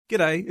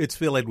G'day, it's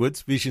Phil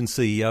Edwards, Vision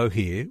CEO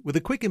here, with a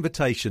quick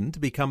invitation to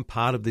become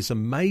part of this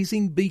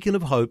amazing beacon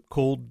of hope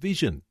called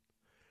Vision.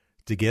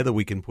 Together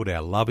we can put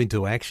our love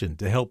into action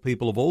to help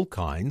people of all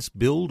kinds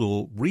build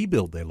or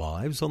rebuild their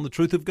lives on the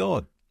truth of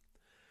God.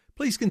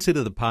 Please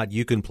consider the part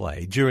you can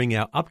play during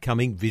our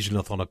upcoming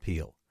Visionathon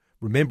appeal,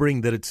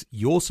 remembering that it's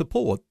your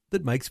support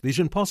that makes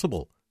Vision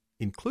possible,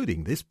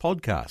 including this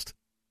podcast.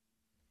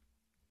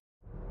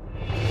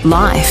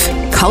 Life,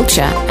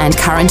 culture and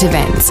current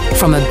events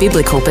from a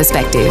biblical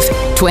perspective.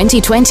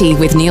 2020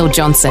 with Neil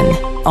Johnson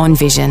on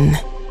Vision.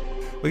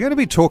 We're going to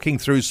be talking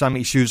through some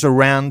issues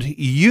around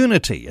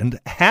unity and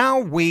how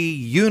we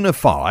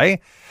unify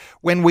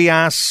when we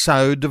are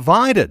so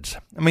divided.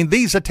 I mean,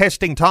 these are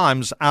testing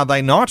times, are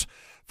they not?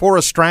 For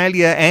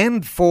Australia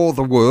and for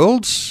the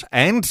world.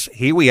 And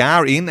here we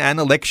are in an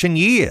election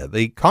year.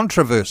 The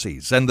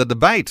controversies and the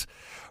debate,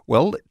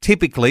 well,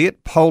 typically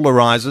it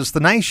polarises the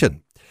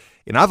nation.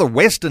 In other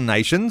Western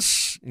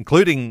nations,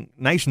 including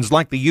nations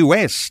like the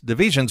US,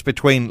 divisions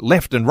between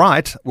left and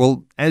right,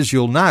 well, as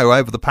you'll know,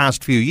 over the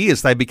past few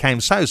years, they became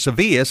so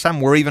severe,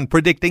 some were even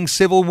predicting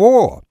civil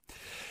war.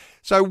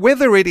 So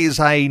whether it is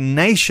a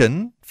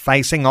nation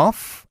facing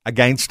off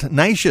against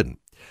nation,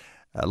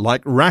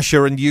 like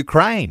Russia and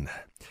Ukraine,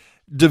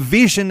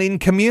 division in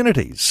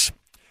communities,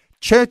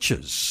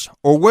 churches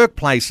or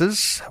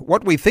workplaces,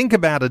 what we think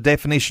about a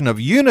definition of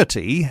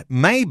unity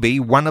may be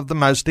one of the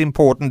most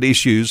important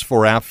issues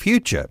for our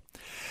future.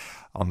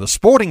 On the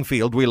sporting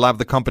field, we love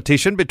the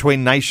competition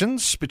between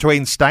nations,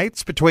 between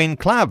states, between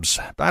clubs,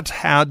 but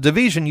our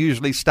division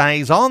usually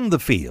stays on the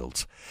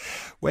field.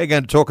 We're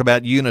going to talk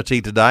about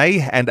unity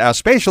today, and our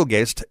special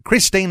guest,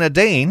 Christina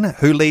Dean,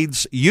 who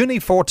leads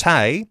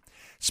Uniforte,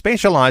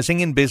 specialising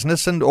in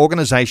business and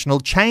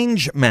organisational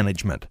change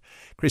management.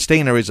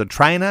 Christina is a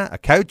trainer, a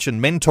coach and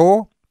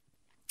mentor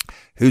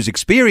whose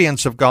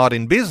experience of God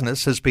in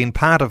business has been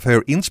part of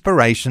her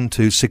inspiration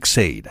to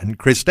succeed. And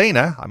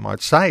Christina, I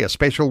might say, a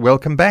special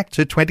welcome back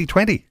to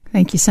 2020.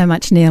 Thank you so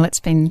much, Neil.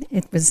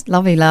 It was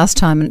lovely last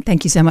time, and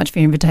thank you so much for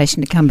your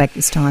invitation to come back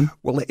this time.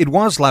 Well, it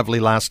was lovely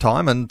last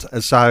time, and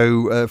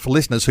so for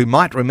listeners who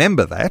might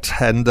remember that,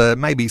 and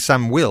maybe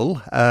some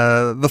will,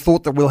 the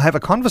thought that we'll have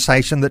a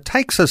conversation that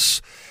takes us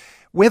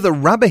where the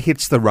rubber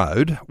hits the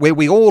road, where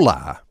we all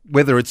are,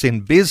 whether it's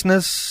in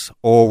business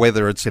or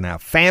whether it's in our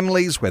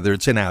families, whether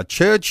it's in our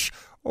church,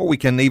 or we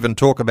can even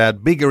talk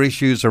about bigger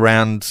issues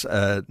around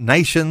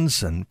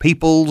nations and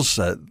peoples,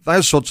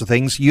 those sorts of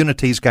things.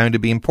 Unity is going to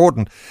be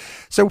important.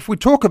 So if we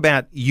talk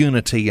about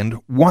unity and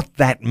what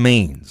that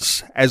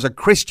means, as a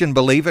Christian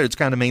believer, it's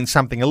going to mean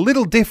something a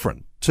little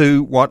different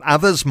to what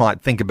others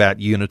might think about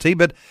unity.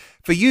 But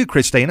for you,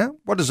 Christina,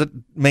 what does it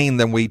mean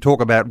when we talk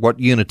about what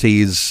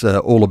unity is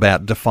all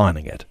about,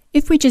 defining it?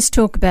 If we just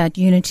talk about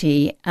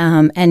unity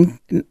and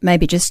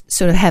maybe just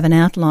sort of have an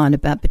outline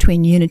about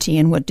between unity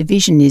and what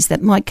division is,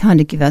 that might kind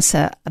of give us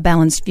a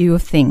balanced view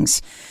of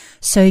things.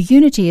 So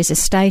unity is a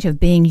state of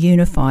being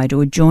unified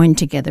or joined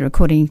together,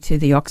 according to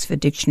the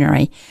Oxford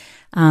Dictionary,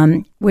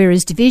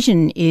 whereas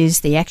division is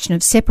the action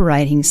of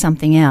separating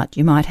something out.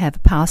 You might have a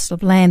parcel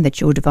of land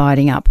that you're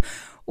dividing up,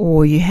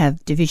 or you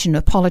have division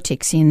of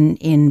politics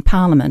in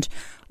Parliament,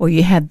 or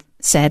you have,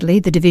 sadly,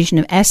 the division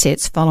of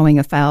assets following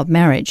a failed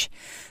marriage.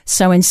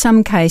 So in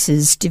some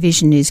cases,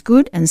 division is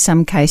good, and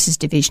some cases,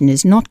 division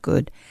is not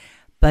good.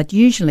 But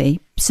usually,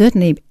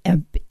 certainly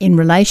in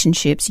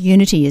relationships,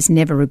 disunity is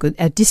never a good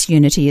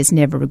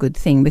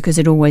thing, because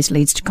it always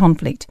leads to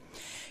conflict.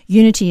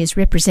 Unity is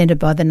represented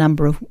by the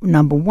number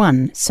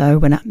one. So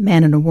when a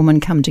man and a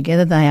woman come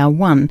together, they are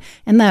one,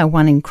 and they are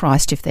one in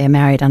Christ if they are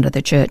married under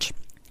the church.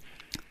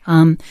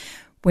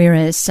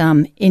 Whereas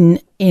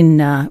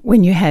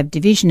when you have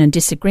division and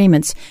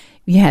disagreements,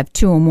 you have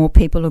two or more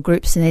people or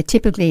groups, and there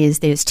typically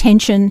there's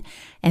tension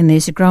and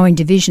there's a growing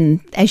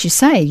division. As you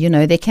say,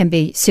 there can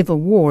be civil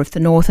war if the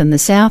North and the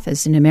South,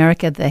 as in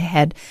America, they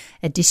had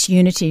a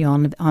disunity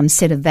on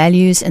set of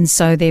values, and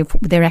so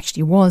there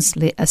actually was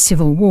a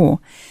civil war.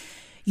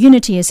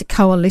 Unity is a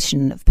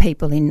coalition of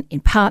people in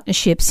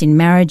partnerships, in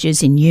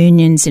marriages, in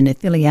unions, in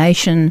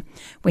affiliation.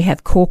 We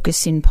have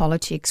caucus in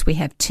politics, we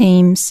have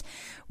teams,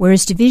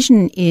 whereas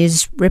division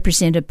is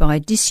represented by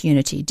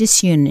disunity,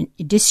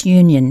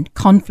 disunion,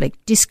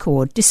 conflict,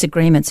 discord,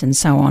 disagreements, and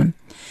so on.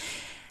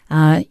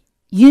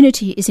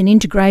 Unity is an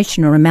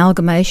integration or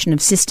amalgamation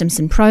of systems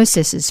and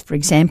processes. For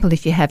example,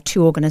 if you have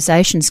two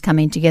organisations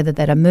coming together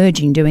that are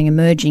merging, doing a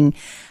merging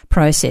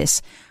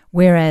process,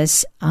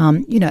 whereas,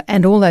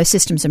 and all those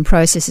systems and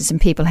processes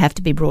and people have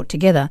to be brought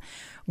together.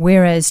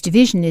 Whereas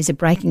division is a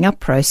breaking up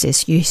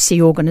process. You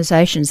see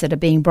organisations that are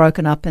being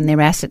broken up and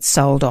their assets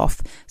sold off.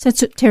 So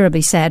it's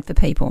terribly sad for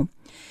people.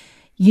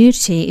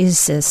 Unity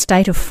is a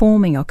state of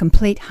forming a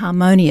complete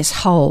harmonious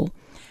whole.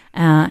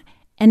 And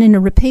in a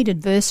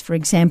repeated verse, for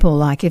example,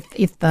 like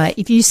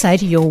if you say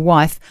to your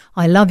wife,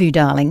 "I love you,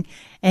 darling,"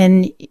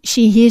 and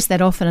she hears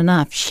that often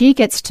enough, she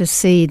gets to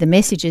see the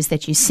messages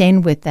that you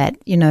send with that.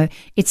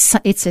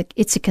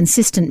 It's a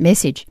consistent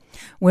message.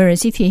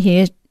 Whereas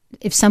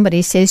if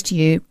somebody says to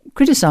you,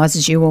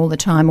 criticises you all the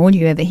time. All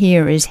you ever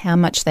hear is how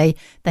much they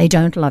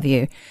don't love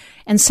you.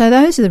 And so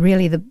those are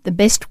really the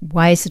best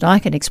ways that I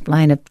can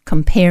explain of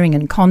comparing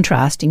and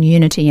contrasting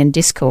unity and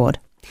discord.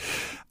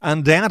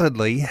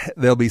 Undoubtedly,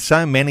 there'll be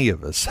so many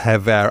of us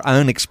have our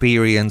own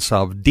experience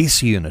of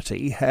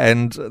disunity,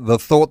 and the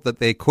thought that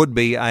there could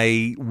be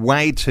a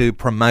way to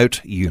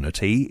promote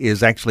unity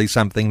is actually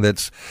something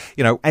that's,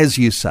 as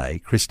you say,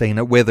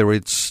 Christina, whether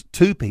it's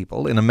two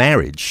people in a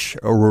marriage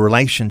or a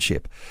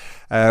relationship,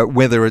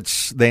 whether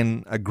it's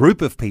then a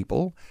group of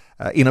people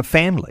in a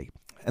family.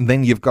 And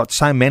then you've got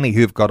so many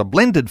who've got a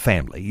blended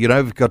family.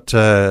 You've got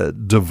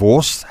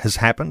divorce has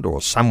happened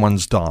or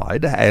someone's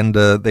died, and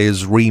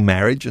there's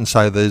remarriage, and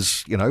so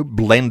there's,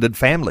 blended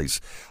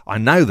families. I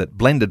know that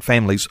blended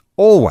families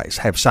always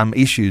have some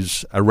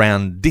issues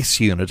around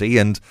disunity,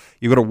 and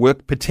you've got to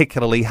work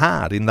particularly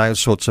hard in those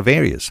sorts of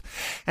areas.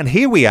 And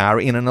here we are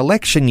in an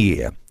election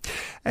year.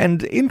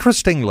 And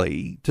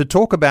interestingly, to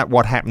talk about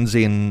what happens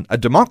in a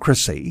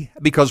democracy,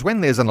 because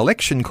when there's an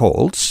election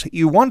called,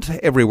 you want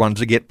everyone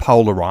to get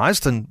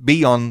polarised and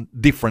be on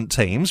different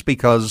teams,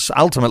 because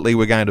ultimately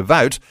we're going to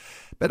vote.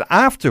 But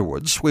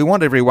afterwards, we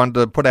want everyone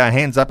to put our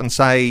hands up and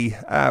say,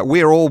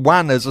 we're all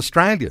one as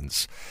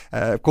Australians.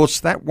 Of course,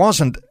 that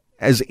wasn't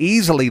as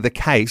easily the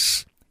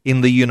case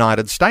in the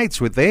United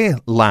States with their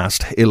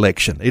last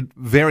election. It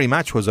very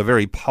much was a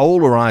very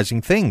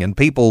polarising thing, and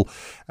people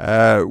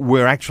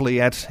were actually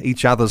at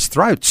each other's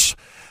throats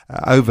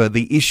over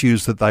the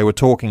issues that they were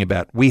talking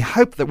about. We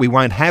hope that we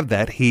won't have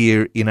that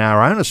here in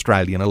our own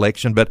Australian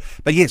election, but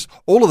yes,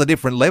 all of the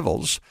different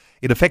levels,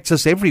 it affects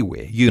us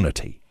everywhere,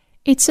 unity.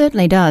 It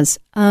certainly does.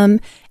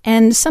 And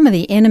some of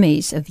the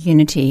enemies of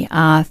unity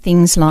are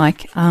things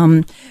like,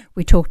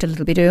 we talked a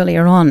little bit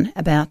earlier on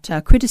about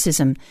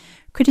criticism.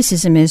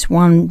 Criticism is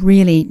one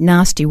really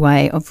nasty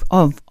way of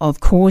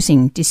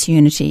causing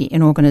disunity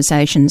in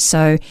organisations.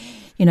 So,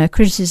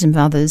 criticism of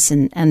others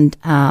and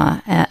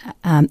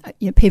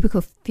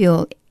people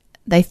feel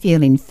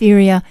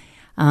inferior.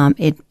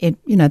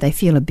 They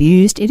feel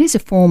abused. It is a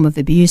form of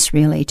abuse,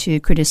 really, to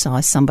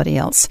criticise somebody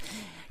else,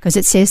 because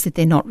it says that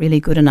they're not really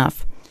good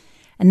enough.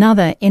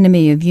 Another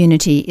enemy of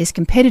unity is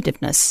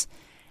competitiveness,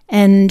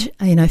 and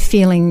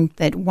feeling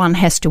that one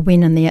has to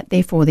win and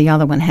therefore the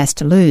other one has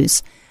to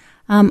lose.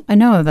 I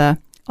know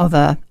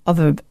of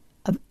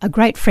a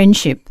great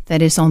friendship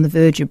that is on the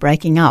verge of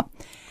breaking up,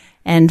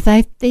 and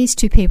these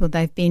two people,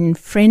 they've been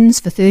friends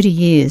for 30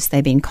 years.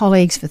 They've been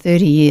colleagues for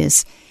 30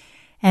 years,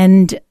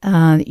 and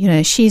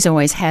she's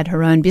always had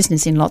her own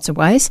business in lots of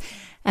ways,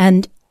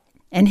 and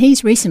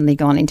he's recently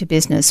gone into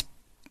business.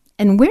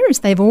 And whereas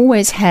they've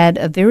always had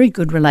a very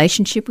good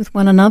relationship with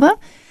one another,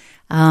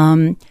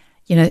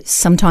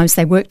 sometimes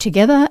they worked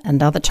together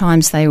and other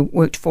times they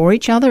worked for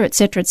each other, et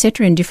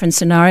cetera, in different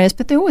scenarios,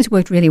 but they always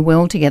worked really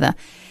well together.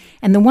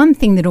 And the one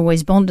thing that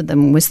always bonded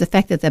them was the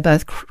fact that they're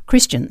both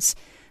Christians.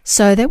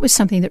 So that was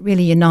something that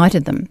really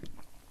united them.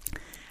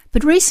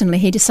 But recently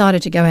he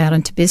decided to go out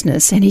into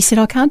business, and he said,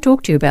 I can't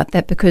talk to you about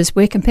that because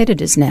we're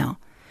competitors now.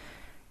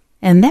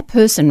 And that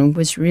person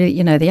was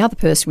really, the other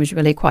person was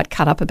really quite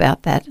cut up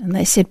about that. And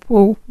they said,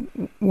 well,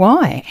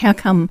 why? How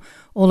come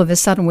all of a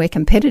sudden we're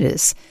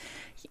competitors?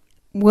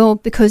 Well,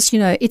 because,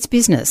 it's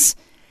business.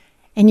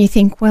 And you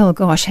think, well,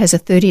 gosh, has a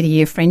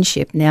 30-year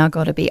friendship now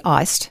got to be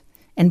iced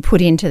and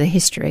put into the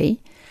history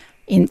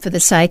for the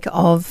sake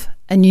of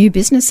a new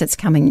business that's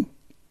coming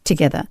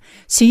together?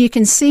 So you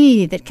can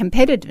see that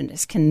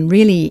competitiveness can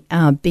really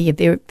be a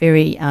very,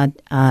 very,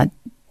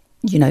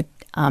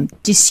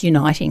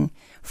 disuniting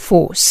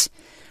force.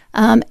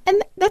 And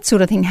that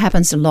sort of thing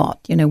happens a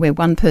lot, where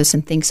one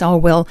person thinks, oh,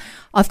 well,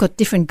 I've got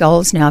different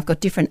goals now, I've got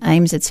different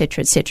aims, et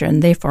cetera,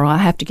 and therefore I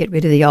have to get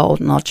rid of the old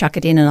and I'll chuck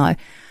it in, and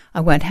I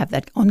won't have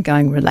that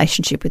ongoing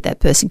relationship with that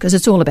person because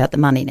it's all about the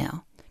money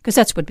now. Because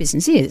that's what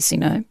business is,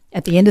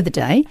 At the end of the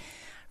day,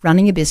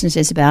 running a business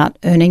is about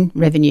earning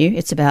revenue,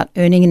 it's about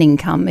earning an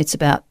income, it's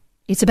about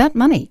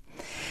money.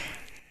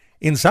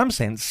 In some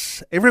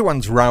sense,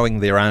 everyone's rowing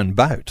their own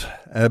boat,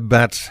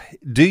 but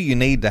do you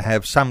need to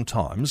have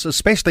sometimes,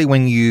 especially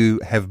when you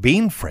have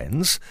been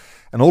friends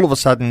and all of a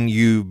sudden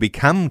you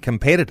become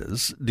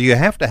competitors, do you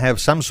have to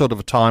have some sort of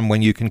a time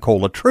when you can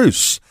call a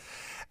truce?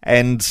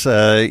 And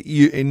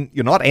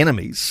you're not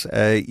enemies,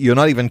 you're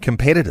not even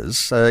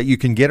competitors, you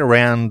can get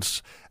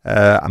around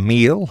a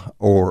meal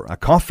or a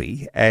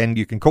coffee and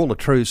you can call a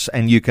truce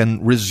and you can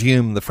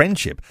resume the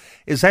friendship.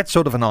 Is that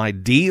sort of an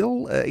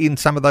ideal in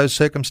some of those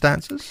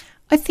circumstances?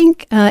 I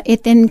think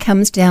it then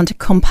comes down to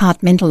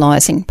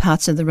compartmentalising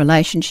parts of the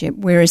relationship,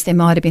 whereas there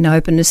might have been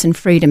openness and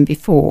freedom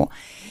before.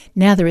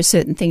 Now there are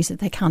certain things that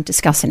they can't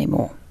discuss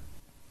anymore.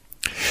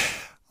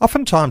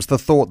 Oftentimes the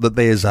thought that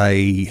there's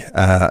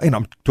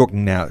I'm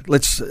talking now,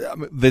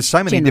 there's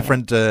so many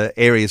different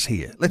areas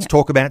here. Let's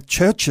talk about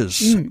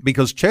churches,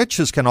 because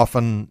churches can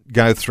often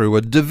go through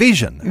a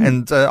division,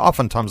 and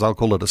oftentimes I'll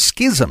call it a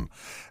schism.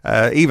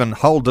 Even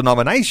whole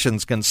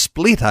denominations can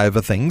split over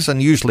things,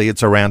 and usually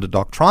it's around a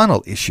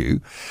doctrinal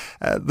issue.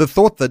 The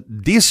thought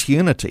that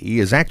disunity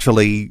is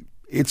actually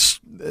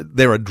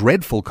there are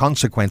dreadful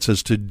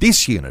consequences to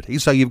disunity,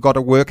 so you've got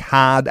to work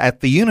hard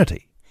at the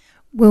unity.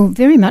 Well,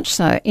 very much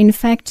so. In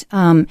fact,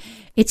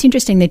 it's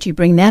interesting that you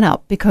bring that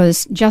up,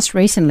 because just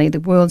recently the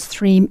world's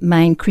 3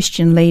 main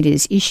Christian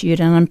leaders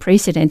issued an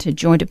unprecedented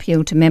joint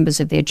appeal to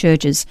members of their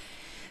churches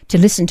to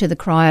listen to the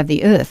cry of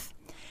the earth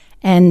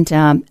and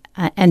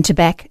to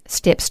back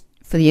steps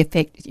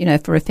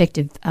for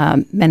effective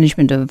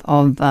management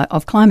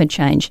of climate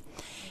change.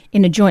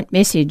 In a joint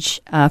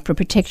message for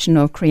protection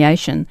of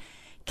creation,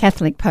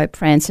 Catholic Pope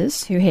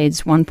Francis, who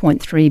heads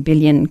 1.3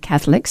 billion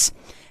Catholics,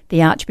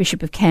 the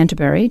Archbishop of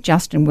Canterbury,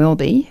 Justin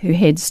Welby, who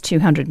heads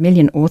 200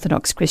 million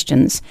Orthodox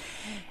Christians,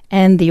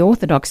 and the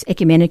Orthodox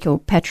Ecumenical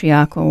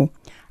Patriarchal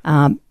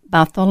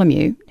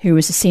Bartholomew, who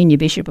was the senior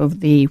bishop of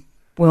the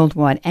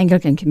Worldwide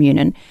Anglican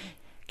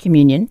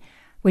Communion,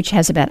 which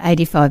has about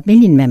 85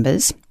 million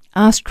members,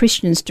 asked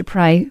Christians to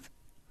pray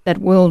that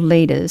world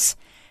leaders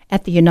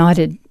at the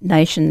United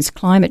Nations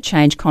Climate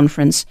Change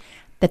Conference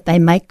that they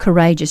make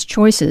courageous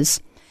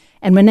choices.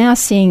 And we're now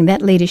seeing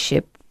that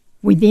leadership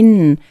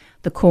within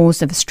the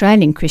cause of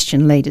Australian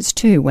Christian leaders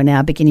too. We're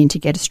now beginning to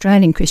get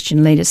Australian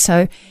Christian leaders.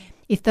 So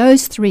if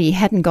those three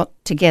had not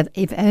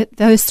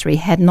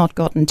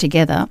gotten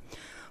together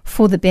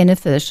for the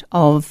benefit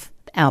of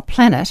our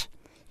planet,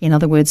 in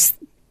other words,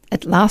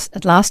 at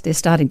last they're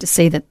starting to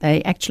see that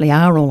they actually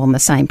are all on the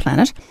same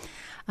planet,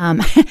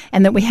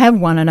 and that we have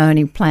one and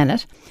only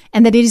planet,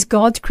 and that it is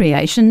God's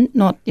creation,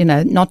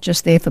 not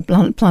just there for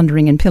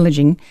plundering and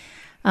pillaging.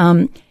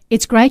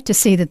 It's great to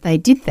see that they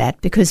did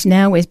that, because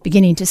now we're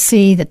beginning to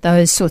see that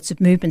those sorts of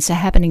movements are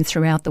happening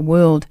throughout the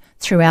world,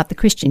 throughout the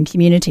Christian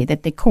community,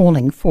 that they're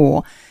calling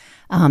for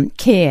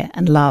care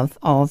and love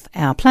of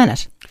our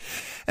planet.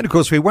 And of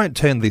course, we won't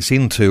turn this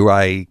into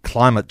a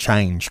climate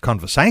change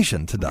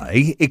conversation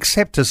today,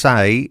 except to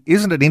say,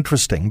 isn't it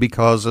interesting?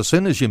 Because as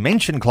soon as you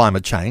mention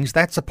climate change,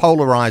 that's a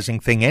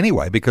polarising thing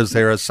anyway, because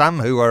there are some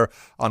who are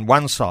on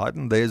one side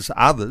and there's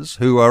others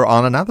who are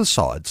on another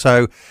side.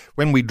 So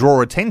when we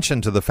draw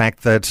attention to the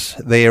fact that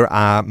there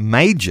are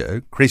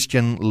major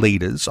Christian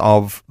leaders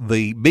of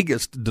the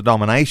biggest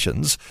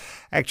denominations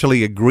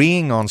actually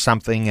agreeing on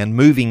something and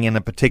moving in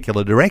a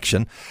particular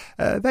direction,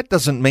 that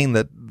doesn't mean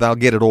that they'll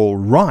get it all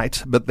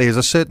right, but there's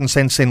a certain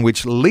sense in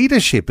which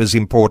leadership is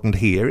important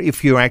here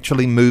if you're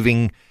actually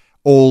moving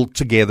all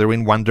together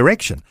in one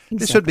direction.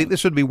 Exactly.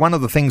 This would be one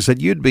of the things that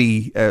you'd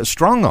be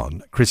strong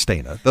on,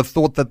 Christina, the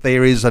thought that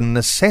there is a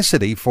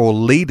necessity for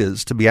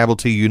leaders to be able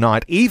to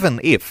unite, even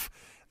if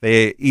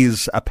there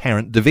is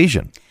apparent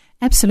division.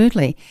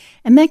 Absolutely.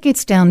 And that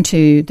gets down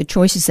to the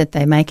choices that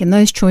they make, and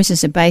those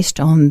choices are based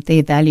on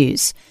their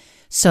values.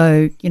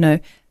 So,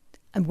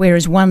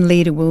 whereas one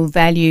leader will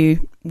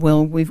value,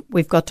 well,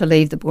 we've got to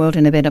leave the world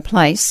in a better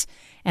place,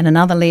 and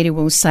another leader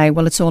will say,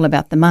 well, it's all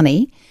about the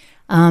money,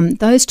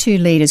 those two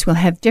leaders will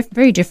have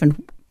very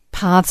different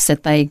paths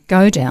that they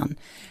go down.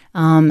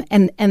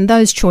 And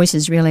those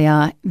choices really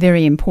are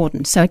very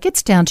important. So it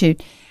gets down to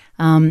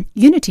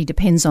unity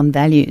depends on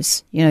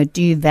values.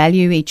 Do you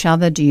value each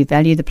other? Do you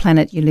value the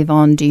planet you live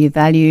on? Do you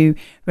value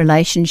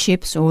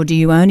relationships, or do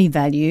you only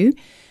value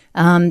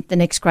the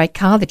next great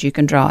car that you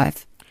can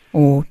drive?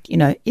 Or,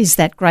 is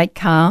that great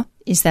car,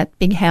 is that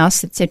big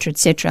house,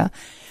 etc.,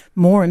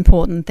 more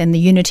important than the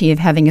unity of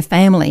having a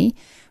family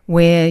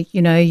where,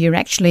 you're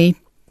actually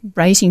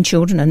raising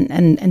children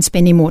and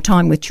spending more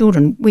time with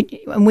children?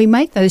 And we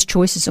make those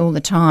choices all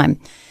the time.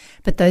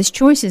 But those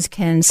choices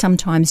can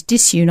sometimes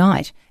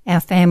disunite our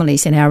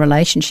families and our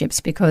relationships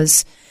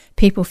because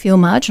people feel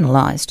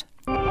marginalised.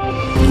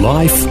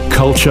 Life,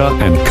 culture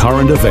and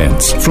current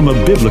events from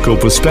a biblical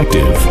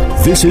perspective.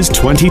 This is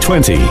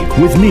 2020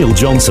 with Neil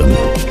Johnson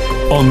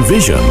on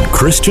Vision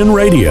Christian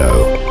Radio.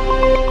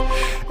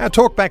 Our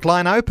talkback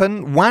line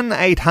open,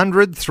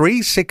 1-800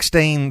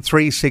 316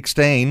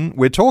 316.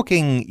 We're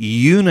talking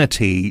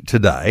unity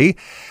today,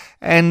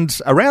 and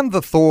around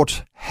the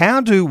thought,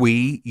 how do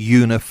we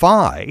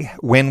unify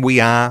when we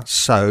are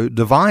so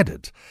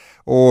divided?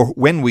 Or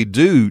when we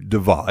do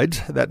divide,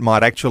 that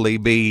might actually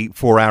be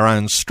for our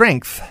own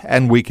strength,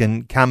 and we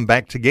can come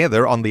back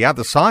together on the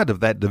other side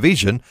of that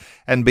division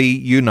and be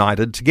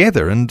united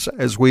together. And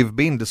as we've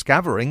been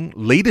discovering,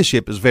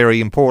 leadership is very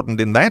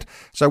important in that.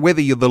 So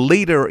whether you're the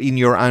leader in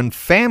your own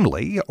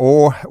family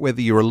or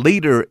whether you're a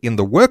leader in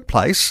the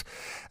workplace,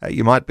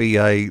 you might be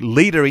a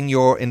leader in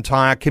your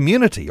entire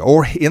community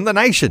or in the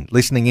nation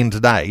listening in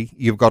today.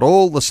 You've got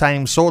all the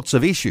same sorts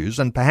of issues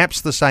and perhaps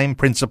the same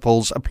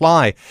principles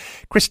apply.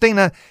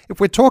 Christina,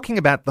 if we're talking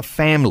about the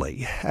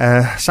family,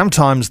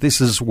 sometimes this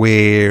is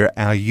where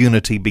our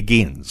unity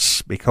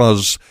begins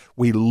because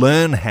we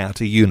learn how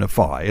to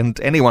unify. And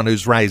anyone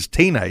who's raised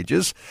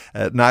teenagers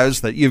knows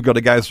that you've got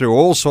to go through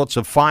all sorts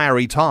of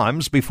fiery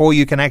times before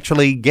you can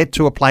actually get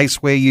to a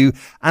place where you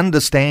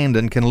understand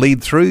and can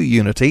lead through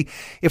unity.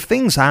 If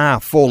things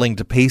are falling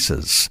to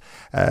pieces,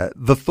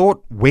 the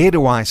thought, where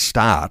do I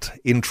start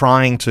in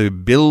trying to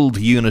build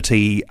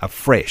unity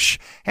afresh?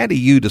 How do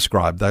you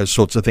describe those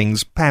sorts of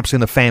things, perhaps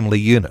in a family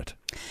unit?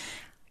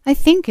 I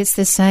think it's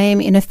the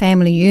same in a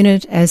family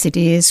unit as it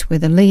is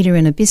with a leader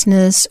in a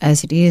business,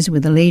 as it is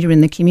with a leader in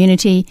the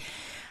community.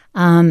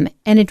 The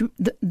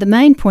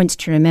main points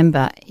to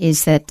remember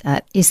is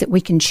that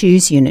we can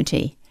choose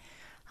unity.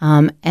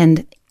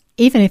 And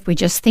even if we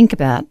just think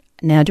about,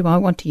 now, do I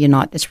want to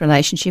unite this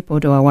relationship or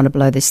do I want to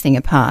blow this thing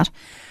apart?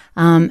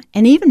 And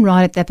even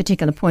right at that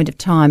particular point of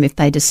time, if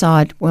they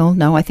decide, well,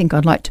 no, I think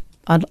I'd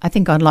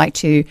like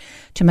to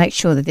make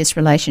sure that this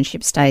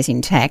relationship stays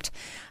intact,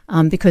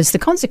 because the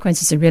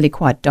consequences are really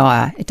quite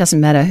dire. It doesn't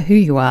matter who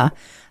you are,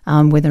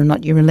 whether or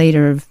not you're a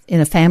leader in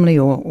a family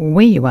or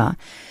where you are.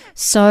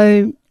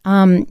 So,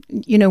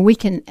 we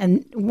can,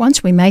 and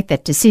once we make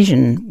that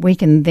decision, we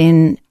can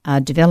then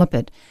develop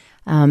it.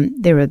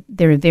 There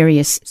are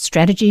various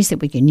strategies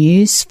that we can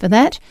use for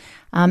that.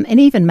 And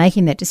even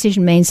making that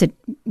decision means that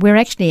we're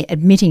actually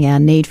admitting our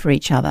need for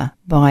each other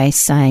by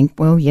saying,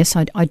 well, yes,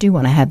 I do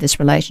want to have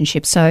this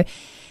relationship. So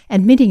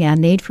admitting our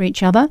need for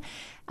each other,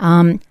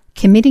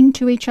 committing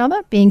to each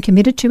other, being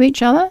committed to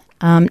each other,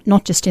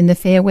 not just in the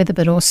fair weather,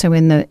 but also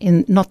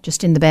not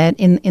just in the bad,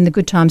 in the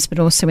good times, but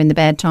also in the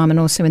bad time and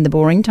also in the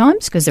boring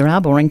times, because there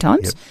are boring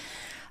times.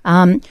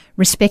 Yep.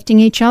 Respecting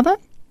each other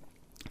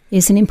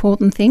is an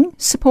important thing.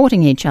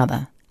 Supporting each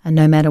other, and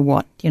no matter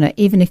what,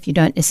 even if you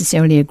don't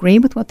necessarily agree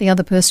with what the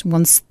other person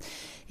wants,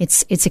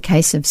 it's a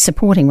case of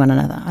supporting one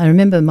another. I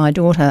remember my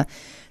daughter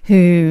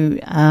who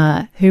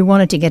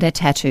wanted to get a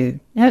tattoo.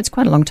 Now, it's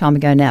quite a long time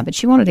ago now, but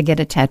she wanted to get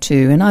a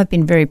tattoo, and I've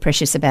been very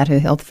precious about her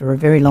health for a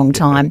very long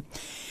time.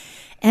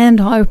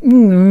 And I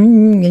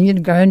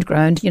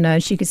groaned.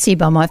 She could see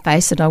by my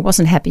face that I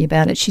wasn't happy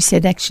about it. She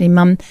said, actually,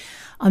 Mum,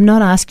 I'm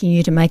not asking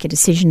you to make a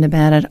decision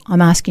about it.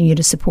 I'm asking you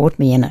to support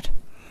me in it.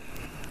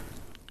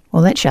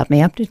 Well, that shut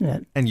me up, didn't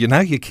it? And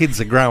your kids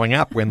are growing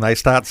up when they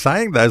start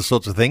saying those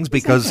sorts of things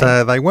because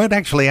they weren't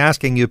actually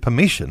asking your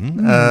permission.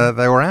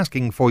 They were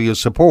asking for your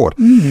support.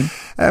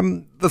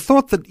 The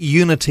thought that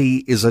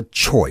unity is a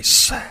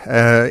choice,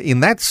 in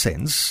that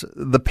sense,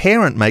 the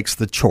parent makes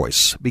the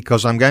choice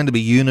because I'm going to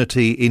be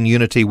in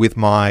unity with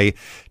my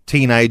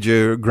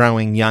teenager,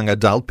 growing young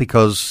adult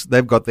because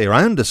they've got their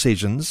own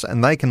decisions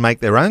and they can make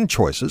their own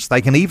choices.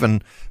 They can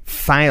even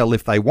fail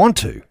if they want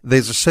to.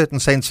 There's a certain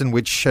sense in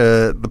which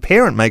the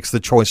parent makes the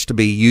choice to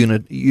be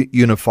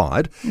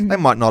unified. They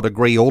might not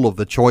agree all of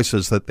the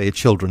choices that their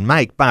children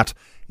make, but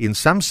in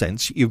some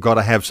sense, you've got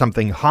to have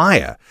something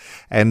higher.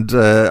 And,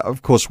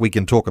 of course, we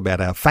can talk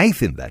about our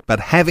faith in that, but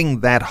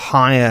having that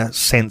higher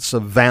sense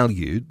of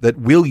value that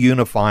will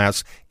unify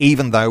us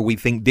even though we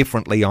think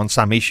differently on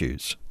some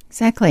issues.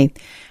 Exactly.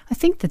 I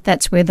think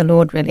that's where the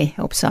Lord really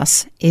helps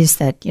us, is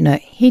that,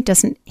 He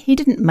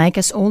didn't make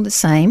us all the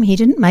same. He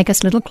didn't make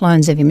us little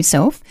clones of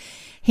Himself.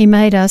 He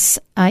made us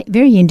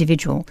very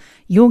individual.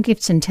 Your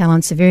gifts and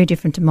talents are very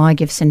different to my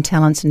gifts and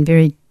talents and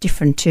very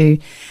different to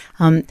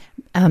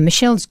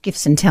Michelle's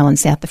gifts and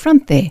talents out the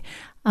front there.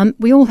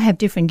 We all have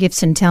different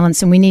gifts and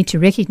talents, and we need to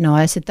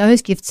recognise that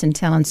those gifts and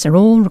talents are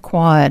all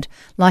required,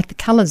 like the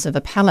colours of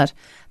a palette.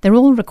 They're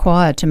all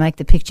required to make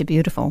the picture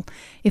beautiful.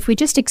 If we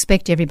just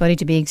expect everybody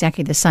to be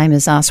exactly the same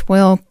as us,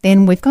 well,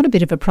 then we've got a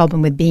bit of a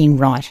problem with being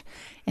right.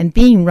 And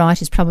being right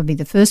is probably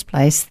the first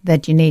place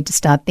that you need to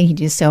start thinking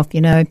to yourself,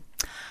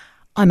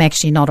 I'm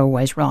actually not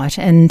always right.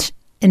 And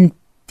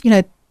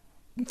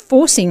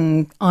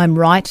forcing I'm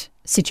right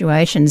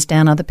situations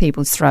down other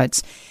people's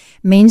throats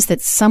means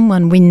that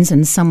someone wins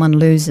and someone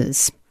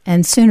loses.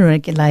 And sooner or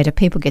later,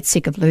 people get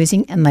sick of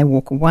losing and they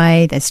walk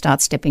away, they start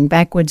stepping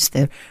backwards,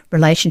 the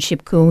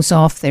relationship cools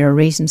off. There are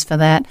reasons for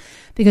that,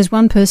 because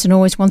one person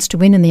always wants to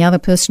win and the other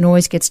person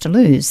always gets to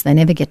lose. They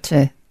never get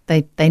to,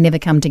 they never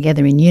come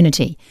together in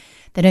unity.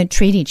 They don't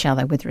treat each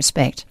other with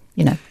respect,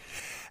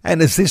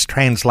 And as this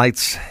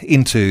translates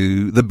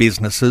into the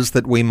businesses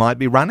that we might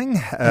be running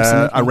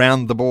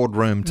around the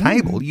boardroom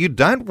table, you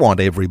don't want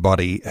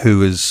everybody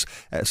who is,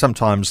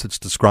 sometimes it's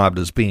described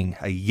as being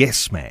a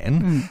yes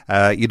man.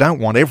 You don't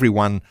want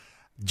everyone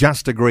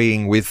just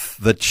agreeing with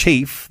the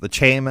chief, the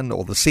chairman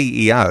or the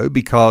CEO,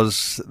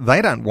 because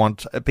they don't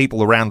want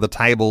people around the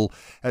table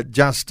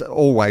just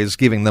always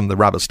giving them the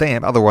rubber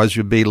stamp. Otherwise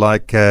you'd be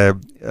like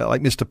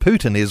Mr.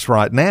 Putin is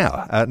right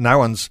now. No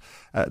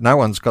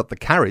one's got the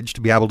courage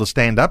to be able to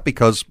stand up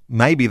because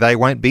maybe they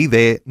won't be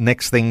there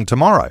next thing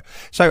tomorrow.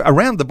 So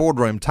around the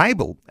boardroom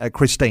table,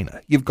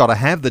 Christina, you've got to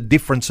have the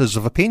differences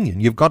of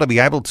opinion. You've got to be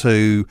able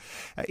to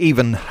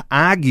even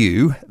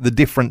argue the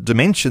different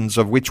dimensions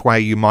of which way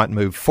you might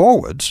move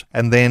forward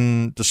and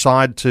then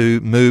decide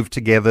to move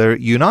together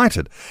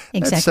united.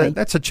 Exactly.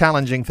 That's a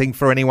challenging thing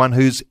for anyone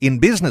who's in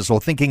business or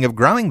thinking of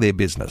growing their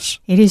business.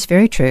 It is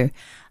very true.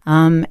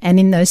 And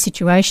in those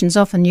situations,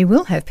 often you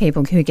will have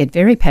people who get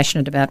very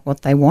passionate about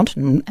what they want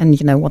and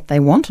what they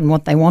want and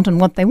what they want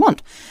and what they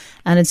want.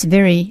 And it's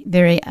very,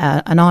 very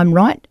an I'm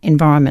right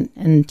environment.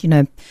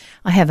 And,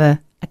 I have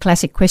a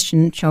classic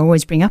question which I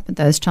always bring up at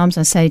those times.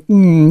 I say,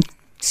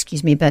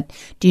 excuse me, but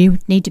do you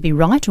need to be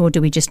right or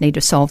do we just need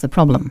to solve the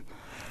problem?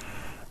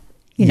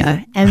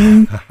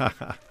 And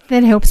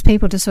that helps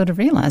people to sort of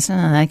realise,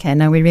 okay,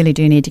 no, we really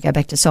do need to go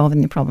back to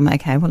solving the problem.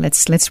 Okay, well,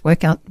 let's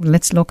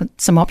look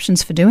at some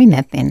options for doing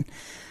that then,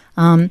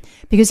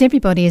 because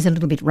everybody is a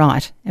little bit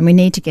right, and we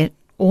need to get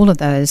all of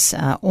those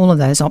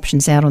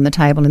options out on the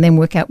table and then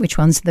work out which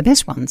ones are the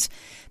best ones.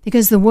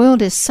 Because the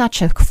world is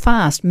such a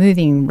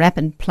fast-moving,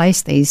 rapid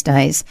place these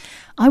days.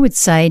 I would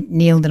say,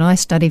 Neil, that I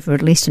study for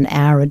at least an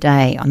hour a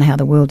day on how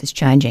the world is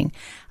changing.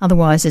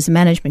 Otherwise, as a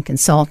management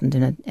consultant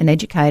and an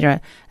educator,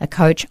 a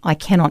coach, I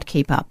cannot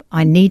keep up.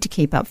 I need to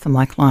keep up for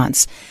my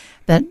clients.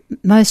 But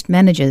most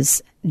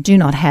managers do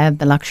not have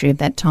the luxury of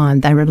that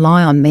time. They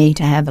rely on me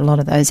to have a lot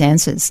of those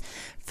answers,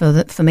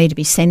 for me to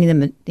be sending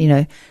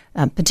them,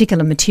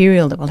 particular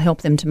material that will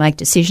help them to make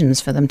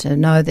decisions, for them to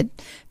know that,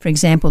 for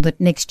example, that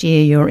next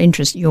year your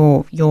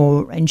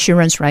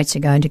insurance rates are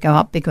going to go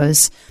up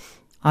because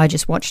I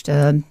just watched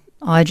a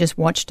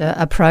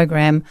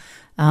program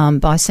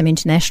by some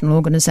international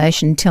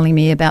organisation telling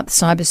me about the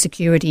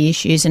cybersecurity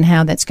issues and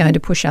how that's going to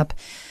push up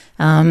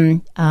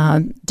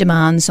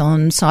demands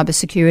on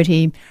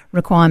cybersecurity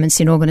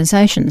requirements in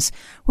organisations.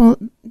 Well,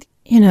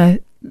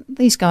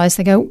 these guys,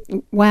 they go,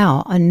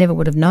 wow, I never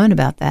would have known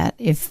about that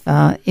if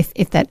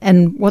that,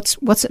 and what's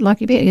it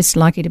likely to be? It's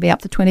likely to be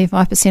up to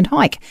 25%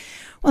 hike.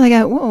 Well, they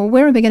go, well,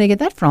 where are we going to get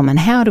that from, and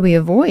how do we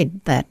avoid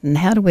that, and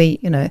how do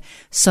we,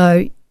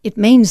 so it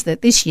means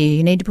that this year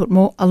you need to put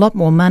a lot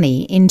more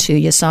money into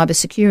your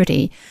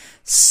cybersecurity,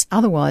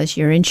 otherwise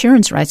your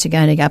insurance rates are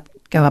going to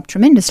go up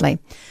tremendously.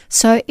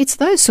 So it's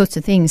those sorts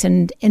of things,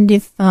 and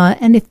if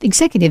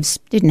executives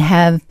didn't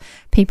have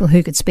people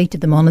who could speak to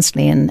them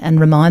honestly and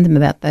remind them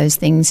about those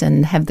things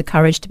and have the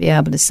courage to be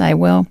able to say,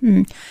 well,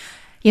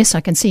 yes,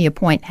 I can see your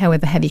point.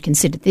 However, have you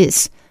considered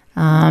this?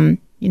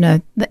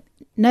 That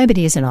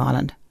nobody is an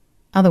island.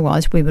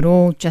 Otherwise, we would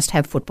all just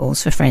have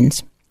footballs for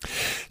friends.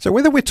 So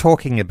whether we're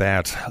talking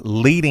about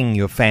leading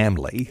your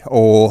family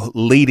or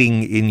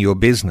leading in your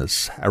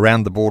business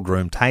around the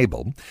boardroom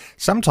table,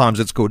 sometimes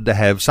it's good to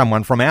have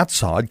someone from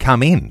outside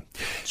come in.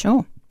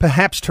 Sure.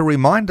 Perhaps to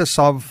remind us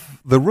of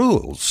the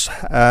rules.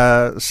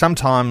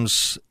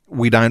 Sometimes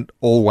we don't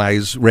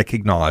always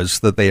recognise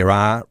that there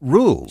are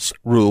rules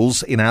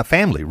in our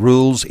family,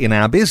 rules in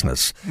our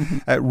business,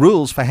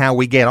 rules for how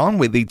we get on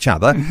with each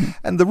other.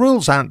 And the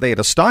rules aren't there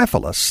to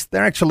stifle us.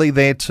 They're actually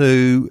there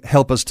to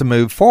help us to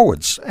move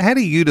forwards. How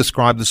do you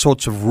describe the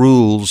sorts of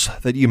rules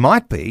that you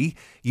might be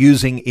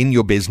using in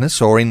your business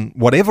or in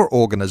whatever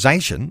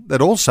organisation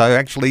that also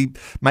actually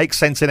make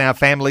sense in our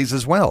families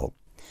as well?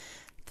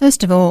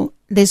 First of all,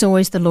 there's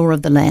always the law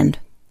of the land.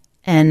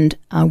 And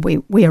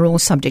we are all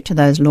subject to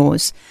those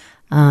laws.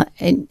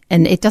 And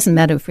it doesn't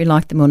matter if we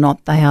like them or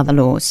not, they are the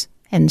laws.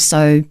 And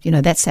so,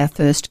 that's our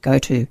first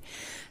go-to.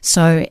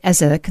 So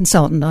as a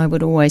consultant, I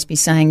would always be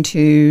saying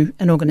to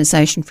an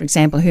organisation, for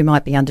example, who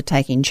might be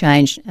undertaking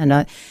change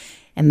and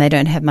they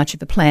don't have much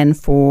of a plan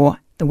for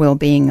the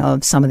well-being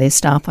of some of their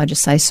staff, I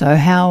just say, so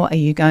how are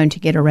you going to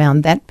get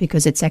around that?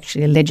 Because it's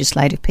actually a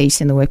legislative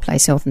piece in the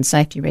workplace health and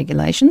safety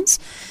regulations.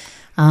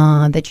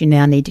 That you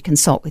now need to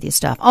consult with your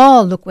staff.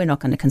 Oh, look, we're not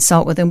going to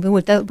consult with them.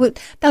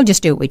 They'll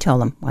just do what we tell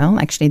them. Well,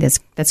 actually,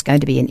 that's going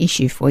to be an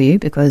issue for you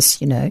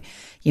because,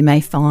 you may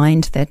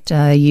find that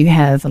you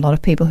have a lot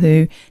of people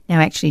who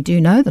now actually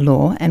do know the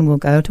law and will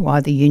go to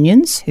either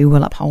unions who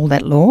will uphold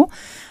that law,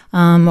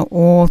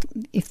 or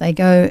if they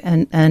go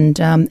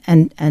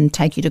and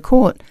take you to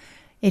court,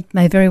 it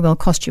may very well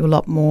cost you a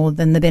lot more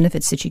than the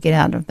benefits that you get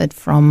out of it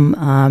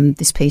from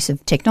this piece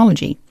of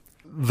technology.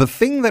 The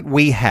thing that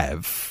we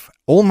have,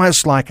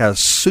 almost like a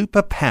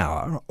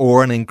superpower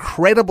or an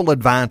incredible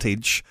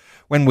advantage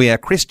when we are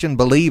Christian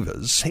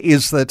believers,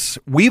 is that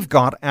we've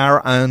got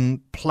our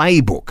own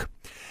playbook.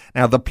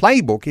 Now, the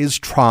playbook is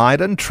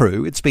tried and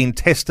true. It's been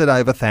tested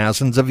over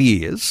thousands of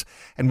years.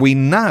 And we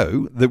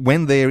know that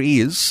when there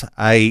is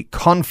a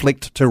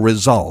conflict to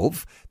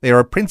resolve, there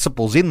are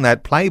principles in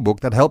that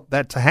playbook that help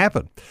that to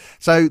happen.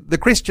 So the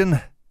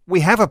Christian,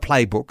 we have a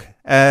playbook.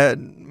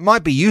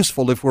 Might be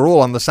useful if we're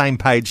all on the same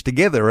page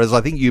together, as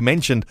I think you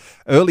mentioned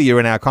earlier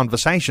in our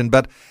conversation,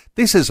 but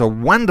this is a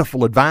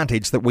wonderful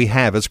advantage that we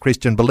have as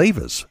Christian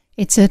believers.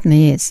 It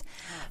certainly is.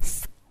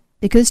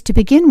 Because to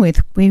begin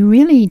with, we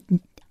really,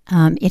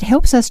 it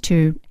helps us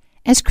to,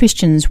 as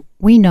Christians,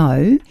 we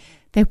know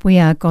that we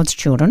are God's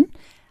children.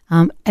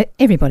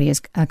 Everybody is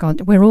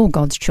God. We're all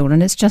God's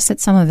children. It's just that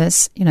some of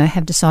us,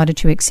 have decided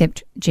to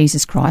accept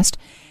Jesus Christ,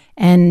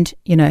 and,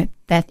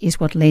 that is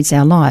what leads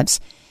our lives.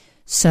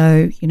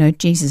 So,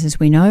 Jesus, as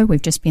we know,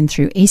 we've just been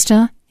through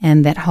Easter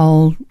and that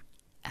whole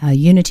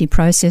unity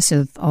process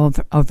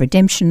of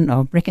redemption,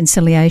 of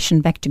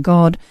reconciliation back to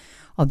God,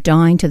 of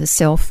dying to the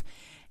self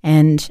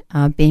and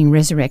being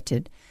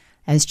resurrected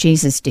as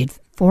Jesus did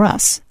for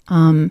us.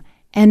 And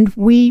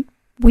we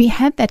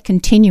have that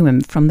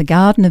continuum from the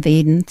Garden of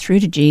Eden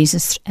through to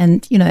Jesus,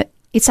 and,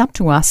 it's up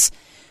to us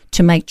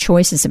to make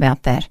choices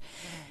about that.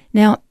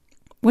 Now,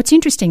 what's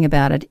interesting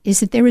about it is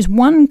that there is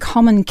one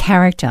common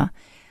character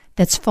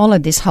that's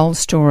followed this whole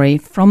story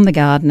from the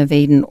Garden of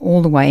Eden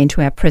all the way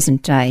into our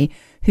present day,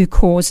 who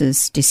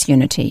causes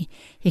disunity.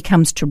 He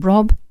comes to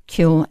rob,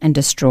 kill and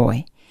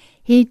destroy.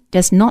 He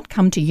does not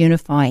come to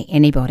unify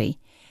anybody.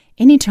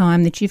 Any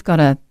time that you've got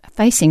a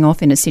facing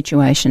off in a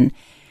situation,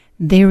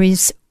 there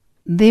is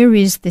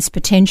this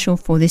potential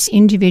for this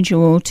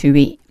individual to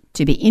be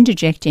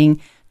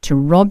interjecting to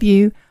rob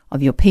you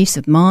of your peace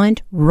of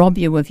mind, rob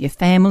you of your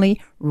family,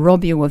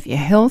 rob you of your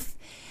health,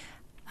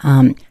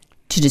 to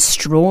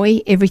destroy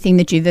everything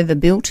that you've ever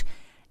built,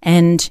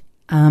 and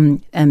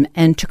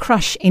to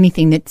crush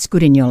anything that's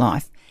good in your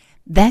life.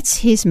 That's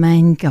his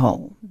main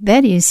goal.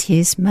 That is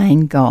his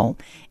main goal.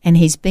 And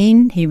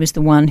he was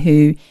the one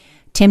who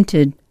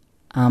tempted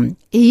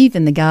Eve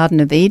in the Garden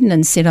of Eden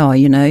and said,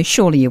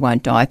 surely you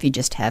won't die if you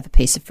just have a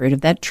piece of fruit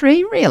of that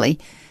tree. Really?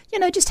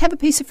 Just have a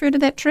piece of fruit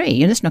of that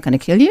tree. It's not going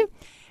to kill you.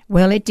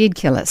 Well, it did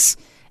kill us.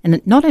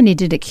 And not only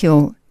did it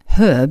kill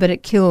her, but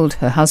it killed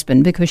her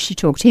husband because she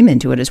talked him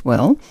into it as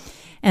well.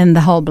 And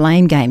the whole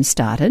blame game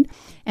started.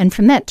 And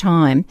from that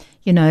time,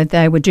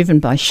 they were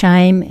driven by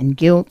shame and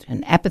guilt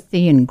and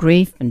apathy and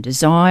grief and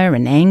desire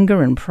and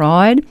anger and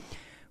pride,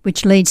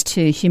 which leads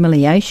to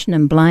humiliation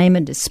and blame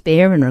and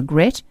despair and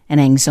regret and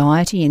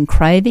anxiety and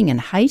craving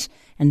and hate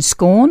and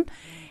scorn.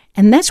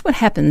 And that's what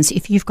happens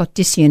if you've got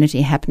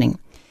disunity happening.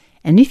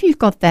 And if you've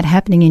got that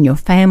happening in your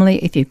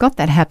family, if you've got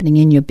that happening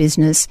in your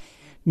business,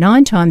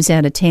 9 times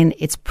out of 10,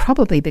 it's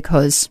probably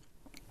because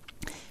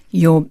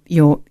you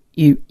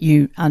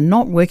are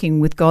not working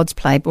with God's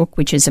playbook,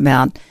 which is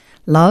about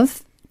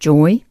love,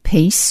 joy,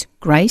 peace,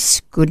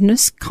 grace,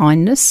 goodness,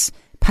 kindness,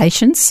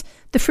 patience,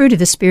 the fruit of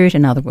the Spirit,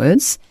 in other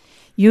words.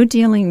 You're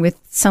dealing with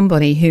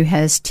somebody who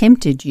has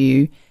tempted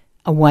you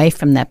away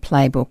from that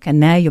playbook, and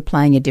now you're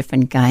playing a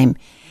different game.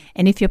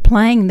 And if you're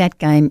playing that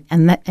game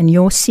and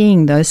you're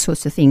seeing those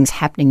sorts of things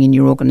happening in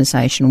your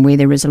organisation where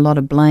there is a lot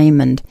of blame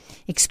and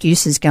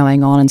excuses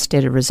going on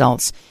instead of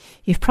results,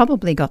 you've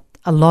probably got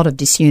a lot of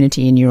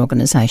disunity in your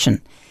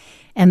organisation.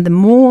 And the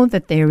more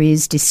that there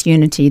is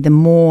disunity, the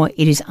more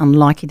it is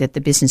unlikely that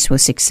the business will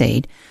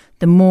succeed,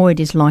 the more it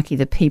is likely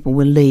that people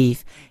will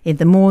leave,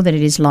 the more that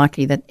it is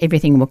likely that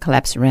everything will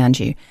collapse around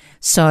you.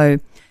 So,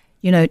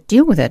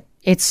 deal with it.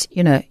 It's,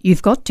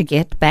 you've got to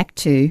get back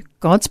to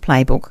God's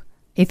playbook.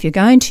 If you're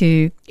going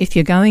to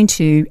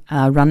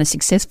run a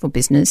successful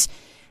business,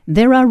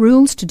 there are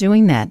rules to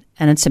doing that,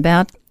 and it's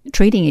about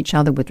treating each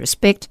other with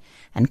respect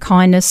and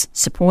kindness,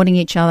 supporting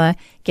each other,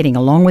 getting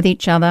along with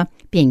each other,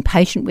 being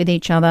patient with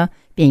each other,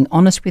 being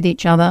honest with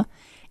each other.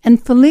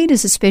 And for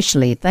leaders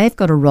especially, they've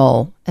got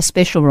a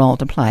special role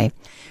to play,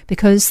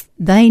 because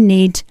they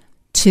need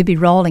to be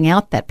rolling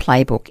out that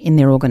playbook in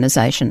their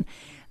organisation.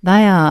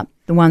 They are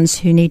the ones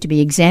who need to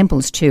be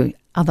examples to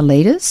other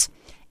leaders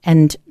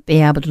and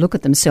be able to look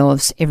at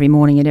themselves every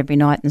morning and every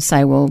night and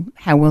say, well,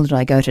 how well did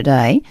I go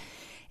today?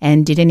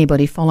 And did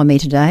anybody follow me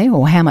today?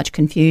 Or how much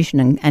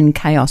confusion and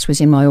chaos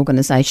was in my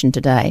organisation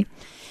today?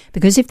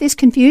 Because if there's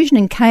confusion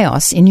and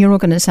chaos in your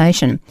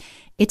organisation,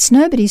 it's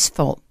nobody's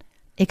fault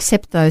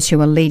except those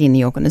who are leading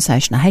the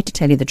organisation. I hate to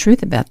tell you the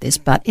truth about this,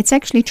 but it's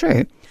actually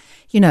true.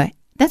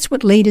 That's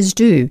what leaders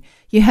do.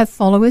 You have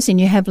followers and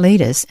you have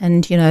leaders,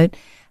 and,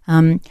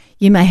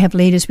 you may have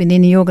leaders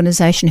within the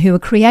organisation who are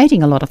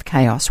creating a lot of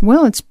chaos.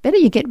 Well, it's better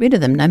you get rid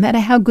of them. No matter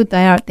how good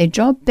they are at their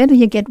job, better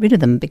you get rid of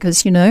them,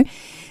 because,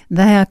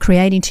 they are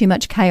creating too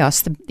much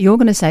chaos. The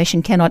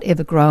organisation cannot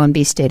ever grow and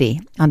be steady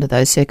under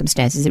those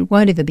circumstances. It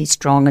won't ever be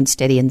strong and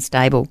steady and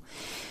stable.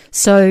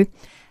 So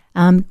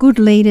good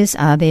leaders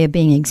are there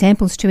being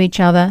examples to each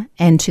other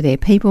and to their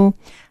people.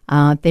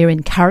 They're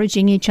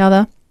encouraging each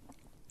other.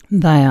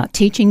 They are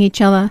teaching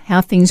each other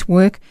how things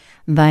work.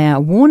 They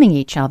are warning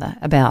each other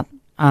about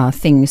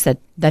things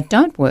that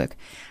don't work.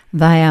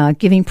 They are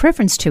giving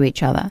preference to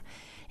each other.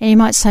 And you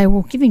might say,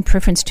 well, giving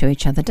preference to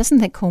each other, doesn't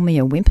that call me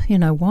a wimp?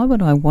 Why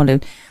would I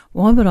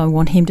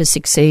want him to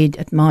succeed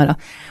at mine?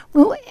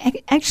 Well,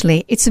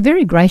 actually, it's a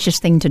very gracious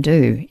thing to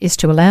do, is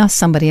to allow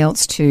somebody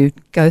else to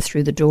go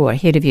through the door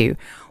ahead of you,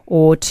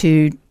 or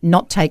to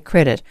not take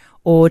credit,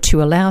 or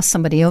to allow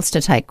somebody else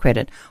to take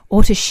credit,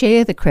 or to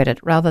share the credit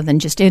rather than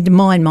just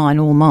mine,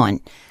 all mine.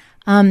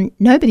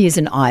 Nobody is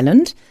an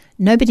island.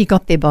 Nobody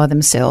got there by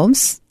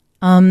themselves.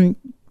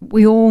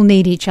 We all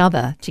need each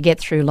other to get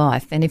through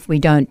life, and if we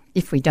don't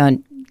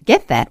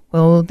get that,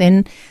 well,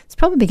 then it's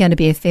probably going to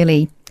be a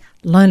fairly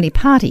lonely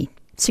party.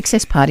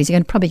 Success parties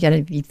are probably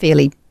going to be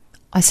fairly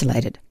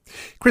isolated.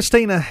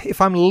 Christina,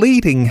 if I'm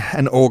leading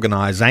an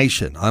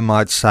organisation, I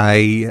might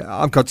say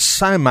I've got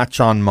so much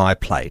on my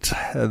plate.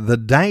 The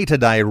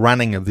day-to-day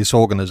running of this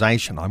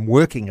organisation, I'm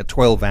working a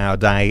 12-hour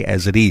day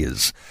as it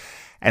is.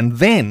 And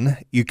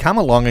then you come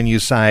along and you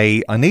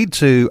say, I need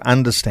to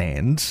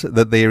understand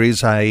that there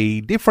is a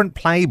different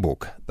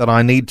playbook that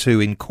I need to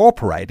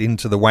incorporate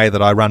into the way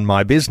that I run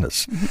my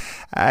business. Mm-hmm.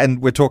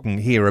 And we're talking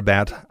here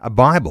about a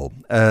Bible,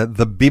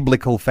 the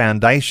biblical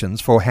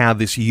foundations for how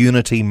this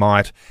unity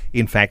might,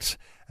 in fact,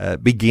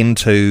 begin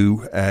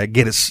to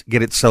get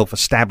itself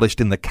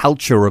established in the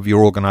culture of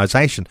your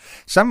organisation.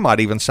 Some might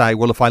even say,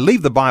 well, if I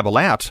leave the Bible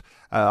out,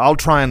 I'll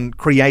try and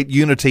create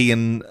unity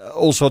in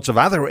all sorts of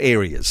other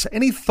areas.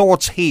 Any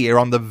thoughts here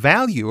on the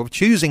value of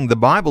choosing the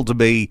Bible to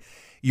be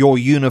your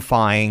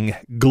unifying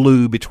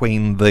glue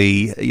between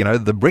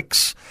the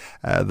bricks,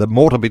 the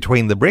mortar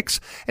between the bricks.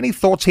 Any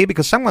thoughts here?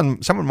 Because someone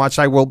might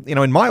say, well,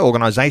 in my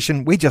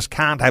organisation, we just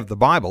can't have the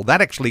Bible.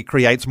 That actually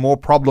creates more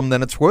problem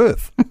than it's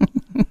worth.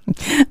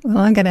 Well,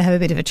 I'm going to have a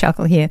bit of a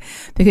chuckle here,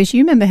 because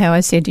you remember how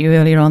I said to you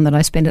earlier on that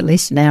I spend at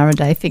least an hour a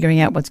day figuring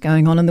out what's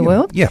going on in the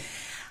world? Yeah.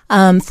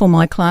 For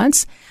my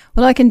clients.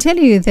 Well, I can tell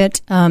you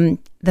that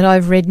that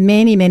I've read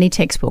many, many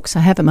textbooks.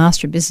 I have a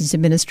Master of Business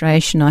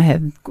Administration. I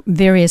have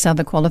various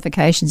other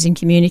qualifications in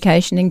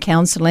communication and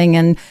counselling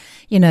and,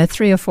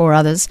 3 or 4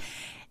 others.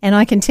 And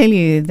I can tell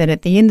you that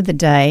at the end of the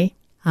day,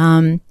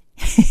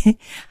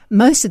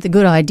 most of the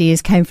good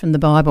ideas came from the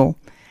Bible.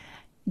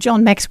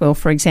 John Maxwell,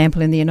 for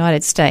example, in the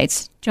United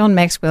States, John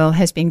Maxwell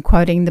has been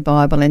quoting the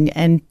Bible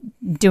and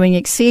doing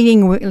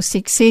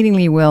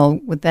exceedingly well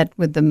with that,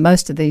 with the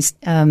most of these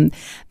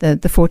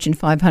the Fortune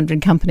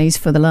 500 companies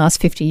for the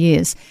last 50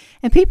 years.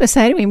 And people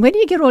say to him, "Where do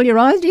you get all your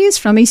ideas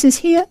from?" He says,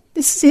 "Here,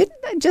 this is it,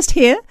 just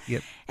here."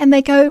 Yep. And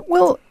they go,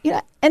 "Well,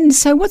 And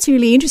so, what's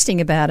really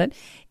interesting about it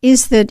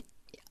is that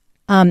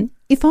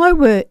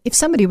if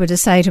somebody were to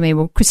say to me,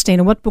 "Well,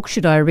 Christina, what book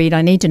should I read?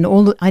 I need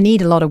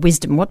a lot of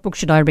wisdom. What book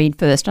should I read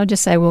first?" I'd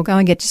just say, "Well, go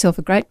and get yourself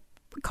a great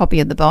copy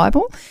of the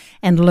Bible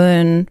and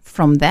learn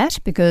from that,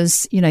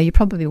 because you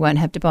probably won't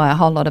have to buy a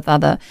whole lot of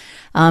other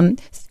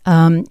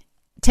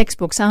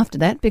textbooks after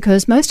that,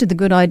 because most of the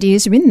good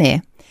ideas are in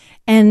there,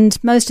 and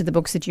most of the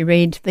books that you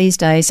read these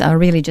days are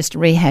really just a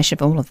rehash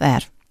of all of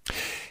that."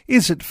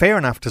 Is it fair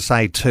enough to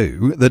say,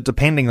 too, that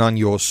depending on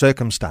your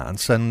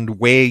circumstance and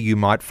where you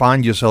might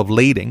find yourself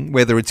leading,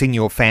 whether it's in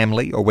your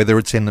family or whether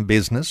it's in the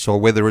business or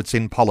whether it's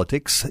in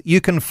politics, you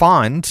can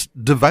find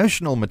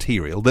devotional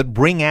material that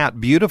bring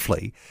out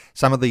beautifully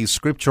some of these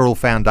scriptural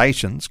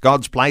foundations,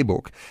 God's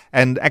playbook,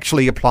 and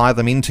actually apply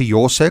them into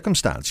your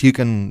circumstance? You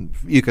can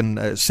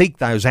seek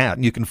those out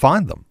and you can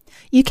find them.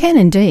 You can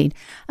indeed.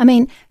 I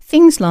mean,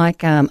 things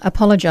like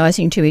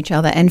apologising to each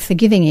other and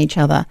forgiving each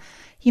other.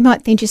 You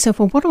might think to yourself,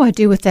 well, what do I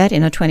do with that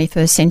in a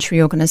 21st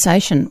century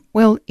organisation?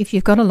 Well, if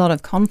you've got a lot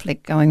of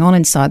conflict going on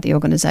inside the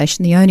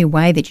organisation, the only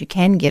way that you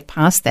can get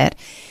past that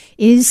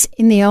is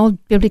in the old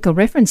biblical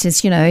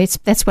references.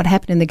 That's what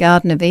happened in the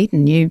Garden of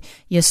Eden.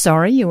 You're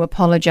sorry, you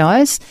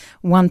apologise.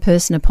 One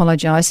person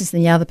apologises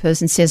and the other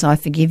person says, "I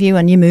forgive you,"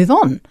 and you move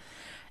on.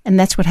 And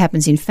that's what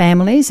happens in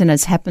families, and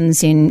it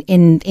happens in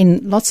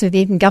lots of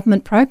even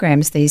government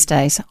programs these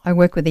days. I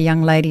worked with a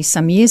young lady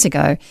some years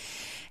ago,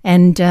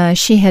 and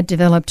she had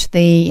developed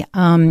it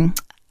was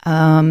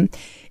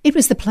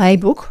the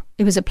playbook.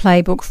 It was a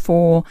playbook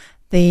for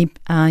the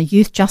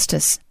Youth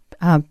Justice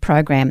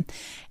program.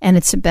 And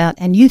it's about,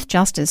 and Youth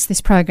Justice, this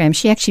program,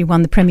 she actually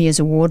won the Premier's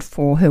Award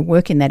for her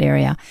work in that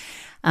area.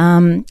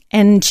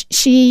 And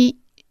she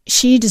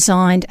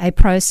designed a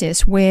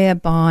process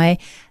whereby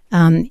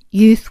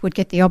youth would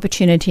get the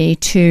opportunity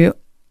to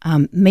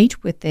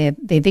meet with their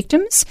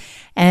victims,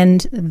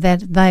 and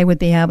that they would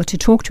be able to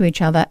talk to each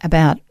other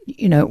about,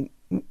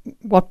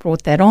 what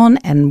brought that on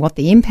and what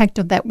the impact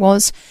of that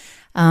was,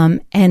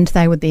 and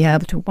they would be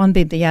able to, one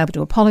would be able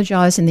to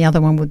apologise and the other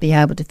one would be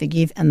able to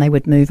forgive, and they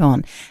would move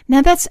on.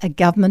 Now, that's a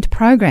government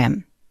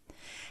program,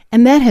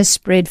 and that has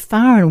spread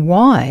far and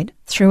wide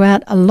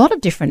throughout a lot of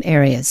different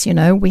areas.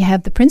 We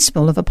have the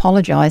principle of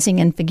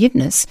apologising and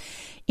forgiveness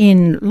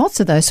in lots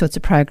of those sorts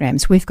of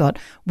programs. We've got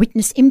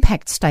witness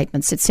impact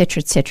statements,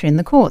 etc., in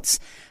the courts.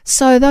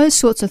 So those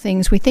sorts of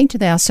things, we think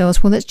to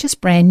ourselves, well, it's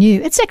just brand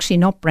new. It's actually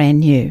not brand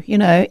new.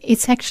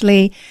 It's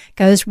actually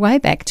goes way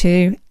back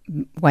to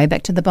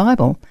the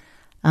Bible.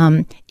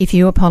 If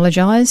you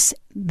apologise,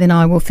 then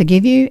I will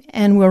forgive you,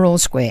 and we're all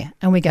square.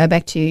 And we go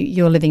back to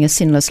you're living a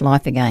sinless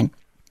life again.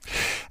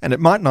 And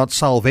it might not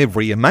solve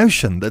every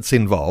emotion that's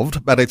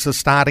involved, but it's a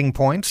starting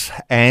point,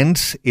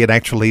 and it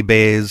actually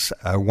bears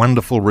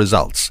wonderful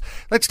results.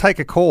 Let's take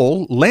a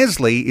call.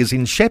 Leslie is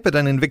in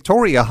Shepparton in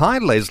Victoria. Hi,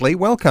 Leslie.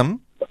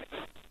 Welcome.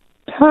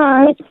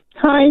 Hi.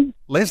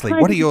 Leslie,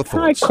 what are your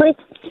thoughts? Hi, Chris.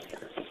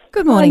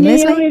 Good morning,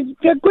 Leslie.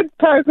 It's a good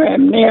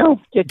program now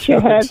that you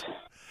have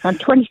on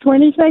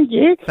 2020. Thank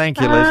you.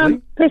 Thank you,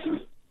 Leslie. Chris,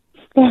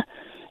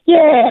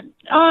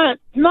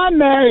 my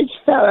marriage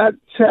fell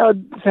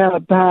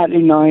apart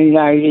in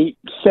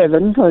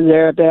 1987 or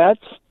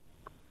thereabouts.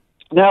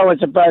 I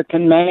was a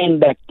broken man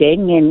back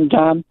then, and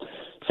I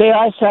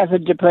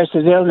suffered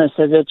depressive illness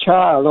as a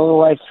child all the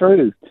way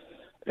through.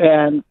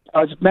 I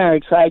was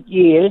married for 8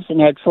 years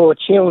and had 4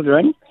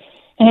 children,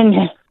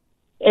 and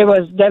it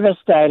was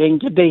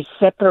devastating to be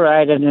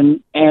separated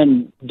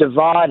and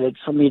divided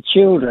from your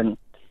children.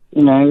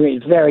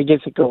 It's very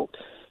difficult.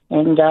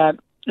 And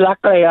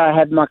luckily, I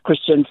have my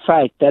Christian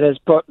faith that has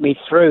brought me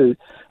through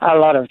a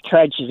lot of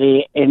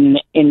tragedy in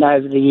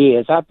over the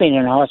years. I've been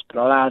in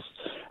hospital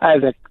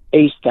over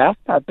Easter.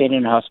 I've been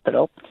in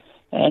hospital,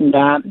 and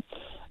I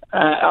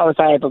was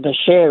able to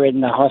share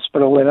in the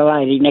hospital with a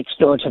lady next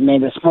door to me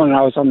this morning.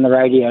 I was on the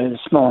radio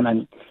this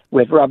morning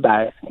with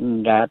Robbo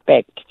and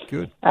Beck.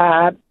 Good.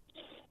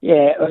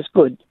 It was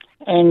good.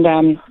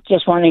 And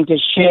just wanting to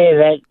share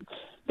that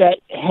that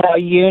how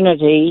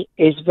unity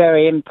is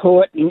very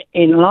important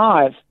in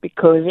life,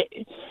 because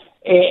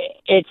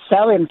it's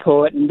so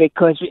important,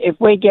 because if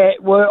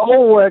we're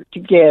all work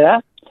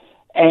together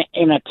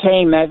in a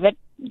team effort.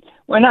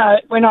 When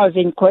I was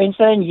in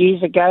Queensland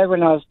years ago,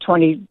 when I was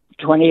 20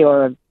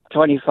 or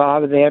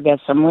 25 or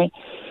thereabouts somewhere,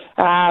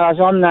 I was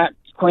on the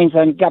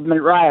Queensland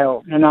Government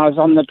Rail, and I was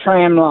on the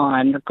tram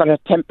line. I got a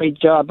temporary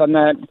job on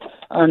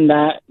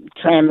the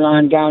tram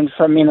line going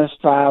from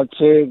Innisfail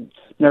to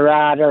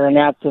Narada and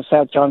out to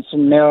South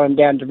Johnson Mill and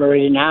down to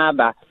Meridian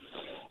Harbour.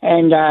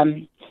 And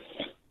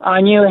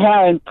I knew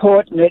how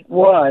important it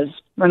was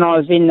when I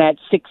was in that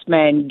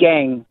six-man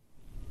gang.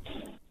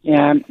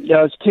 There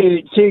was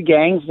two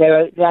gangs.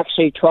 There were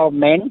actually 12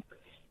 men,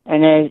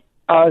 and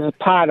I was a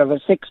part of a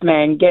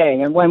six-man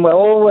gang. And when we're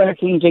all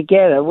working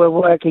together, we're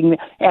working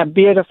our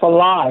beautiful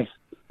life.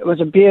 It was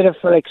a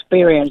beautiful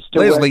experience to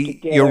Leslie, work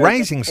together. you're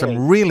raising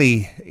some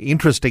really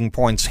interesting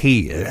points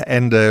here,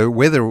 and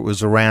whether it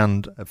was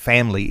around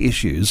family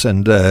issues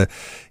and,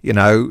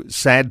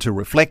 sad to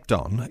reflect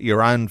on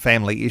your own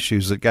family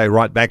issues that go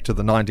right back to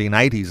the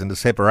 1980s and to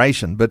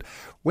separation. But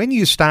when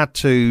you start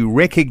to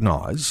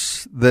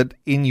recognise that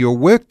in your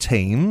work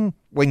team,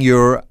 when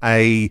you're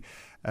a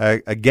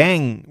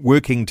gang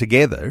working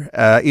together,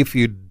 if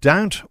you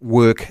don't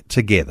work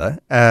together,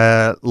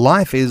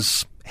 life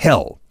is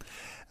hell.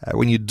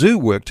 When you do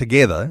work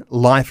together,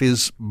 life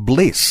is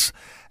bliss.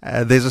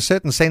 There's a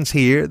certain sense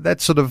here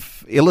that sort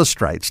of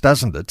illustrates,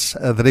 doesn't it,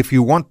 that if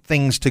you want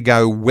things to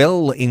go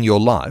well in your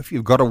life,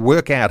 you've got to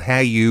work out how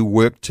you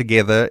work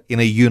together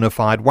in a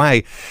unified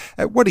way.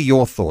 What are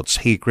your thoughts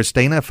here,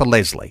 Christina, for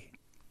Leslie?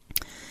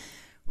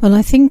 Well,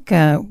 I think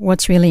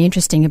what's really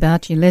interesting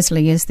about you,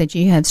 Leslie, is that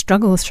you have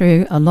struggled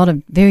through a lot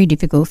of very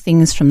difficult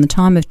things from the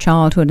time of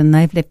childhood, and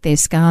they've left their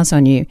scars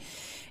on you.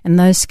 And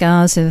those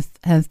scars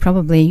have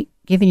probably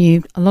given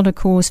you a lot of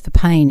cause for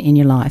pain in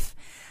your life.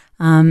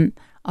 I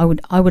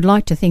would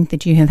like to think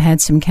that you have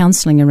had some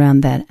counselling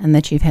around that, and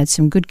that you've had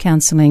some good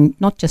counselling,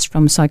 not just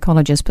from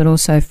psychologists, but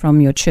also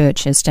from your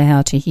church, as to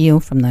how to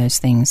heal from those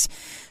things,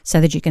 so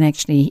that you can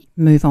actually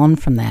move on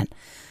from that.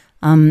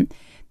 I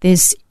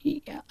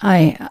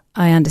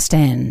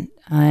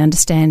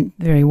understand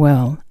very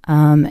well,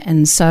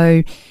 and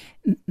so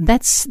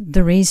that's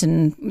the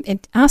reason.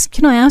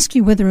 Can I ask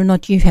you whether or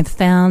not you have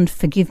found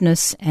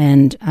forgiveness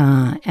and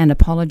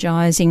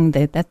apologising,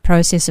 that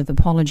process of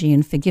apology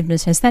and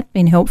forgiveness, has that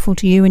been helpful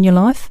to you in your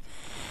life?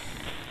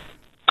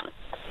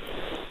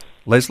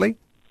 Leslie?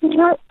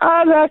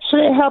 I've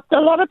actually helped a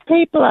lot of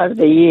people over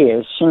the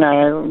years,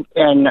 and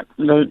in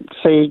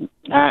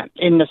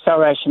the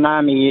Salvation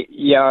Army,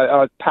 I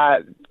was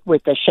part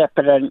with the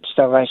Shepparton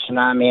Salvation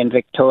Army in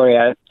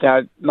Victoria.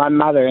 My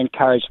mother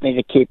encouraged me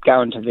to keep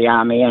going to the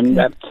army, and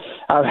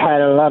I've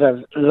had a lot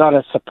of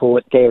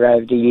support there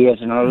over the years,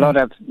 and a lot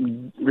of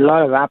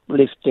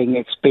uplifting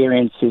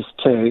experiences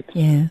too.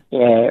 Yeah,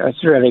 it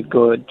was really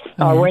good.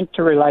 Yeah. I went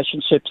to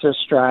Relationships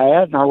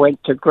Australia, and I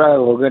went to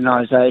Grow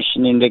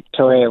organisation in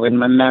Victoria when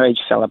my marriage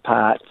fell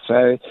apart.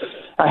 So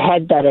I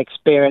had that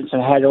experience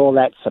and had all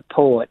that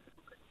support.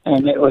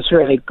 And it was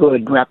really good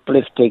and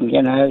uplifting,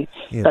 Yeah.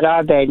 But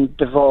I've been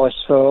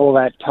divorced for all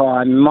that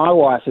time. My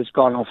wife has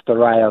gone off the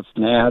rails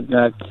now.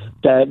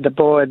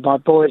 My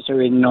boys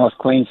are in North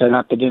Queensland,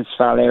 up in the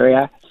Innisfail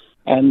area,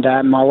 and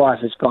my wife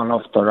has gone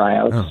off the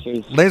rails. Oh.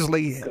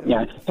 Leslie,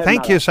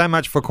 thank you so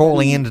much for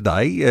calling in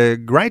today.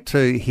 Great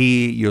to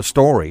hear your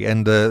story,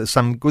 and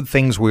some good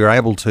things we were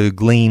able to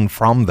glean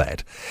from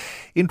that.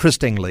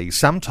 Interestingly,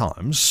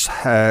 sometimes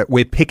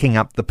we're picking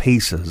up the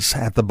pieces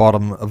at the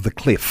bottom of the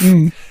cliff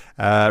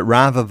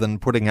rather than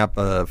putting up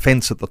a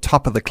fence at the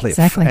top of the cliff.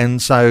 Exactly.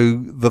 And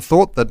so the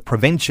thought that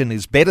prevention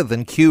is better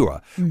than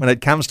cure when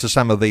it comes to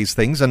some of these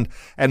things, and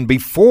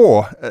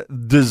before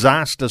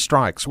disaster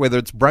strikes, whether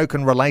it's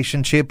broken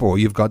relationship or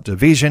you've got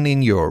division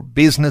in your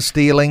business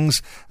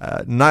dealings,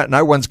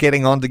 no one's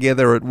getting on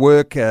together at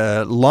work,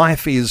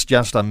 life is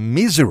just a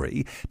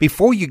misery.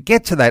 Before you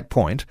get to that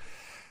point,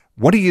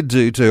 what do you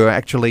do to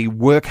actually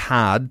work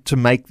hard to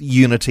make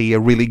unity a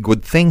really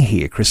good thing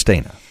here,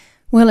 Christina?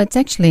 Well, it's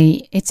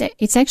actually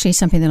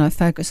something that I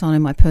focus on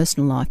in my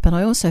personal life, but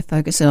I also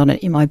focus on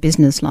it in my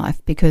business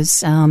life,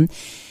 because a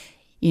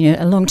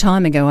long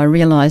time ago I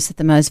realised that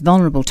the most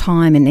vulnerable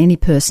time in any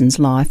person's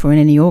life or in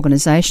any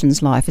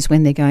organisation's life is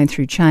when they're going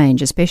through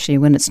change, especially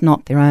when it's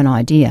not their own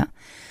idea.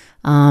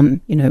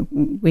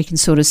 We can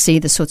sort of see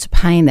the sorts of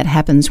pain that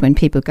happens when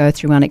people go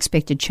through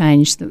unexpected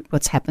change,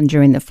 what's happened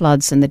during the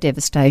floods and the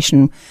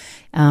devastation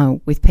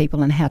with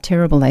people and how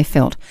terrible they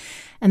felt.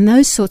 And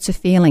those sorts of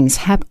feelings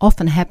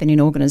often happen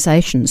in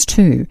organisations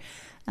too,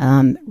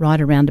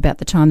 right around about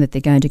the time that they're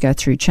going to go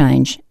through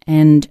change.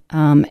 And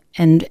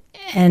it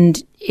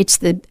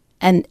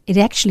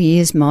actually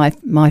is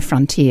my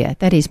frontier.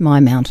 That is my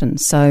mountain.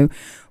 So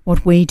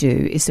what we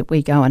do is that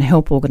we go and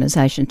help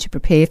organisations to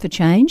prepare for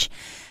change,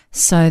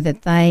 so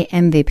that they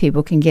and their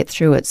people can get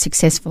through it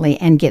successfully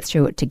and get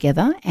through it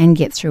together and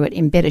get through it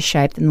in better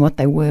shape than what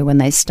they were when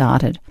they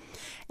started.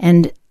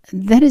 And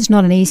that is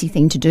not an easy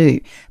thing to do,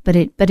 but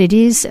it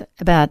is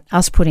about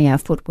us putting our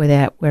foot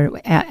where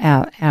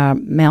our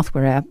mouth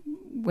where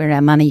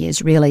our money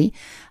is, really.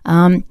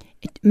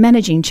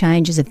 Managing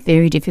change is a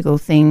very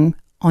difficult thing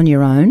on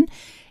your own.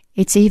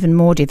 It's even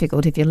more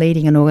difficult if you're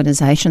leading an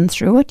organisation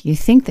through it. You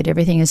think that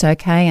everything is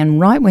okay, and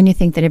right when you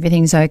think that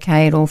everything's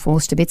okay, it all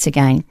falls to bits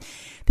again,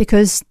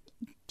 because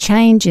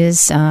change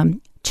is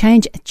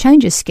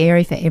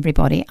scary for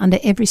everybody under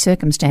every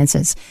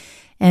circumstances,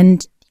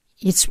 and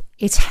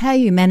it's how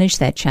you manage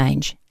that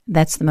change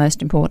that's the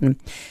most important.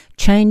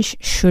 Change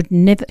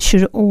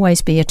should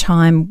always be a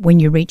time when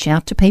you reach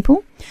out to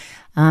people.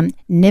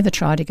 Never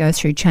try to go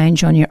through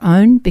change on your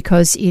own,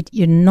 because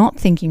you're not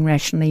thinking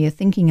rationally, you're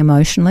thinking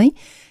emotionally,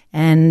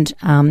 and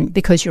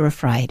because you're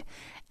afraid.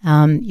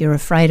 You're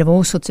afraid of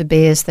all sorts of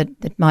bears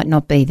that might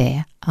not be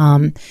there.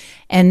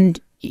 And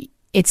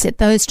it's at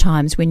those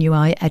times when you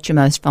are at your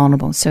most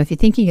vulnerable. So if you're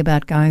thinking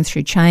about going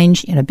through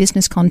change in a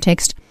business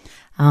context,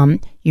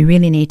 you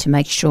really need to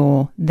make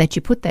sure that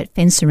you put that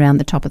fence around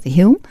the top of the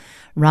hill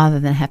rather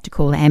than have to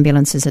call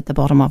ambulances at the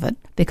bottom of it.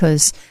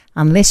 Because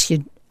unless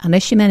you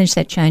manage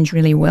that change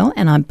really well,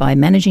 and by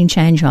managing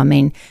change I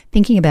mean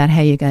thinking about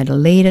how you're going to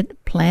lead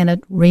it, plan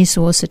it,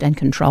 resource it and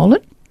control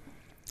it,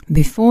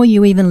 before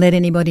you even let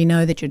anybody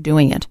know that you're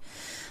doing it,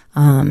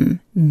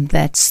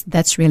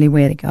 that's really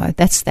where to go.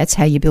 That's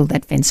how you build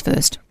that fence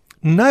first.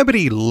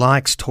 Nobody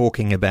likes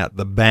talking about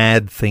the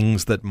bad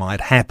things that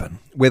might happen,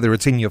 whether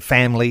it's in your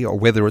family or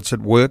whether it's at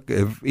work,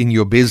 in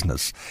your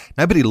business.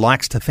 Nobody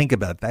likes to think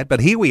about that.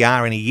 But here we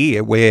are in a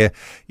year where,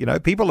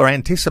 people are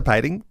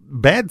anticipating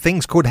bad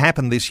things could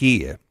happen this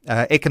year,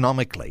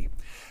 economically.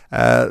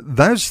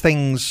 Those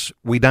things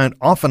we don't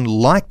often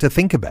like to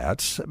think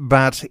about,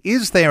 but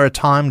is there a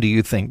time, do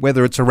you think,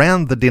 whether it's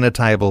around the dinner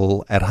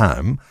table at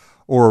home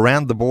or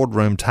around the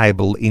boardroom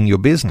table in your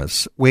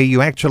business, where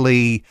you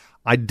actually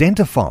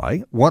identify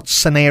what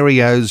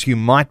scenarios you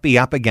might be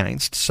up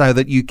against so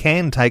that you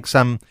can take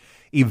some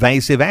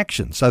evasive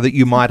action, so that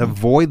you might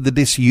avoid the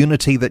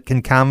disunity that can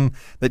come,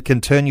 that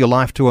can turn your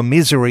life to a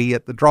misery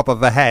at the drop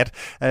of a hat?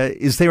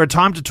 Is there a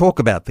time to talk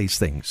about these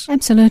things?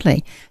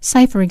 Absolutely.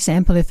 Say, for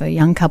example, if a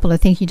young couple are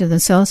thinking to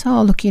themselves,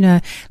 "Oh, look,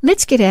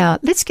 let's get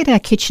our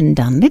kitchen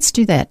done. Let's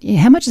do that. Yeah,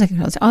 how much is it going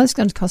to cost? Oh, it's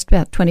going to cost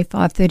about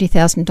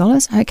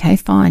 $25,000-$30,000. Okay,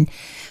 fine.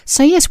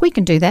 So yes, we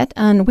can do that,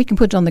 and we can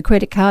put it on the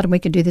credit card, and we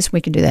can do this,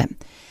 we can do that."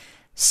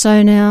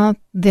 So now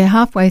they're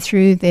halfway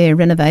through their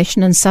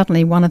renovation, and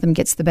suddenly one of them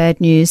gets the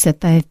bad news that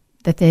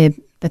they're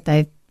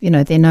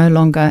no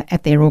longer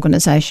at their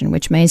organisation,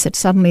 which means that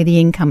suddenly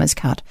the income is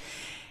cut,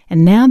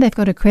 and now they've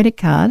got a credit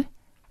card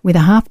with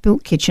a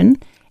half-built kitchen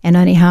and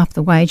only half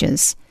the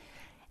wages.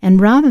 And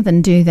rather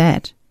than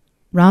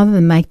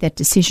make that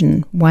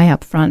decision way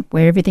up front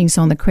where everything's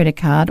on the credit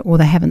card or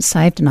they haven't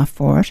saved enough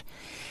for it,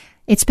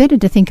 it's better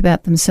to think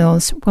about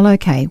themselves, well,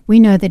 okay, we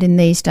know that in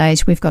these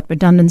days we've got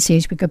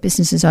redundancies, we've got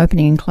businesses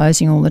opening and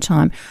closing all the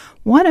time.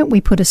 Why don't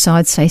we put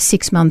aside, say,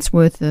 6 months'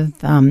 worth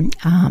of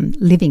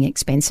living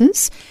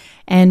expenses,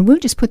 and we'll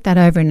just put that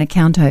over an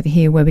account over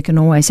here where we can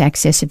always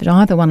access. If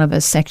either one of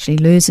us actually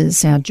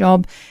loses our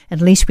job,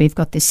 at least we've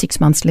got this 6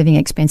 months' living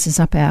expenses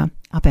up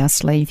our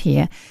sleeve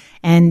here,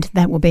 and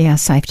that will be our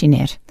safety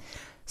net.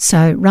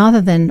 So rather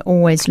than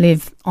always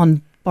live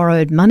on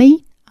borrowed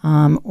money,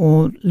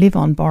 or live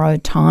on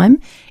borrowed time,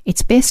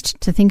 it's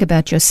best to think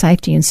about your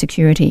safety and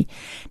security.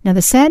 Now,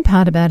 the sad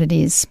part about it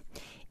is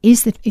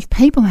that if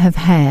people have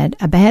had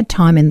a bad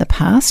time in the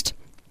past,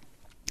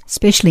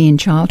 especially in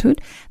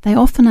childhood, they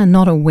often are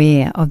not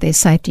aware of their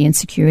safety and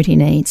security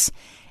needs.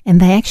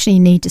 And they actually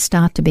need to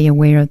start to be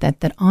aware of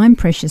that I'm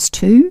precious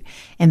too,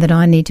 and that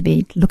I need to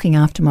be looking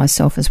after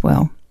myself as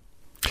well.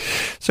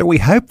 So we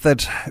hope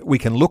that we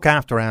can look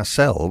after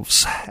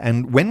ourselves,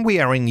 and when we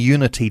are in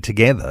unity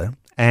together,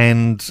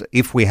 and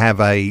if we have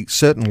a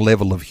certain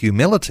level of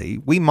humility,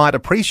 we might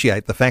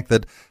appreciate the fact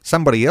that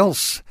somebody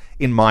else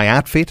in my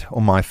outfit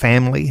or my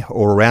family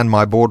or around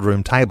my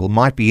boardroom table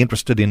might be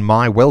interested in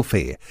my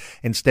welfare,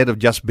 instead of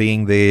just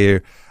being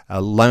their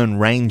lone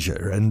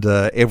ranger and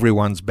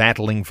everyone's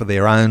battling for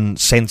their own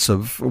sense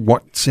of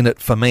what's in it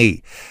for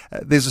me.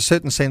 There's a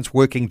certain sense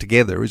working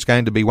together is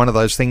going to be one of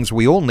those things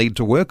we all need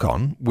to work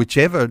on,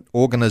 whichever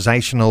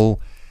organisational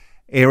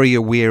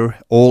area we're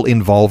all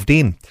involved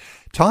in.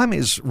 Time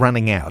is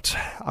running out.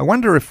 I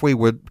wonder if we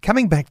were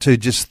coming back to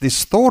just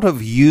this thought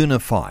of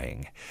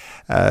unifying.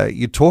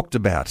 You talked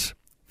about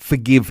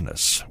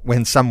forgiveness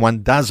when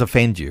someone does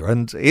offend you,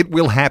 and it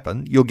will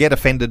happen. You'll get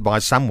offended by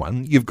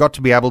someone. You've got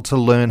to be able to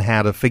learn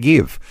how to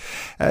forgive.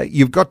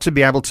 You've got to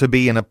be able to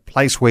be in a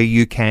place where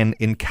you can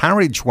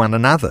encourage one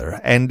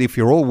another, and if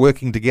you're all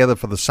working together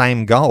for the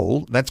same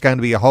goal, that's going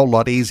to be a whole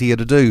lot easier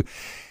to do.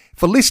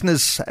 For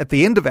listeners at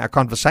the end of our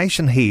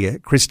conversation here,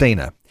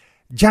 Christina,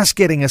 just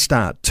getting a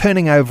start,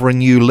 turning over a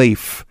new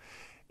leaf,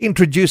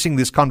 introducing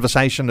this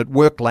conversation at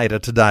work later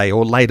today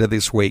or later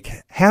this week.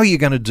 How are you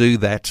going to do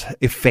that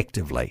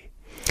effectively?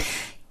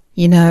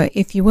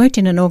 If you worked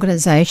in an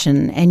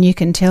organisation and you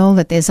can tell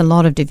that there's a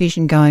lot of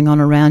division going on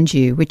around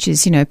you, which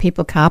is,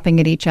 people carping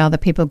at each other,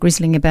 people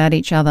grizzling about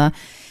each other,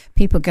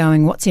 people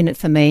going, what's in it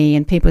for me?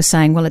 And people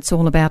saying, well, it's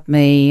all about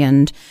me,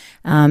 and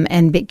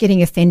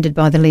getting offended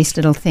by the least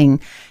little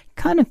thing.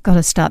 Kind of got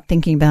to start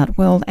thinking about,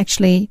 well,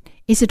 actually,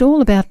 is it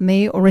all about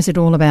me or is it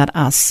all about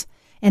us?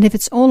 And if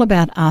it's all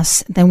about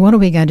us, then what are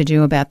we going to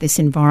do about this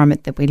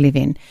environment that we live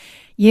in?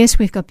 Yes,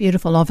 we've got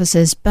beautiful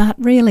offices, but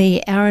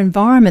really our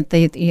environment,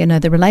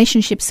 the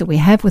relationships that we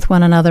have with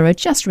one another are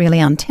just really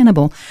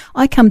untenable.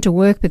 I come to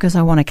work because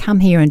I want to come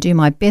here and do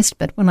my best,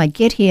 but when I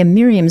get here,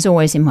 Miriam's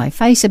always in my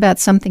face about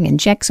something and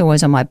Jack's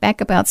always on my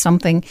back about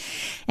something,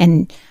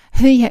 and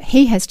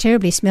he has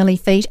terribly smelly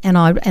feet, and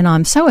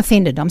I'm so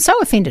offended.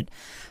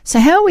 So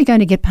how are we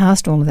going to get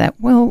past all of that?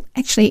 Well,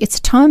 actually,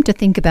 it's time to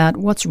think about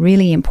what's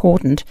really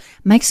important.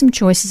 Make some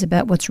choices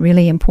about what's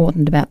really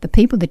important about the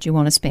people that you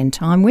want to spend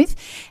time with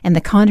and the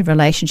kind of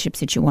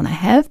relationships that you want to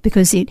have,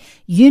 because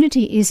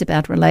unity is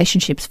about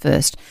relationships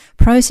first.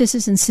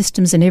 Processes and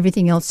systems and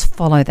everything else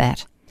follow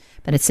that.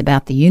 But it's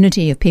about the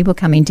unity of people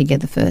coming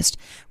together first.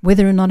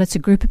 Whether or not it's a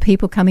group of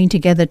people coming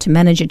together to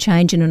manage a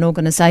change in an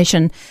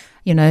organisation,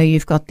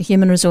 you've got the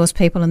human resource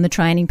people and the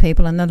training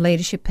people and the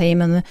leadership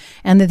team and the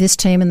this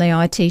team and the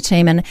IT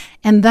team, and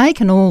they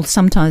can all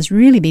sometimes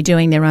really be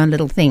doing their own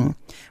little thing.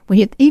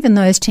 Even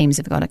those teams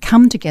have got to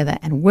come together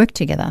and work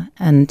together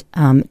and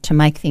to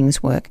make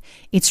things work.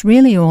 It's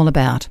really all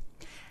about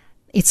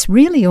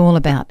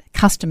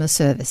customer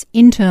service,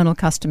 internal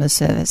customer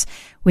service.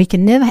 We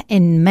can never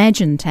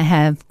imagine to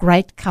have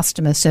great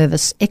customer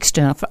service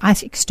for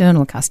us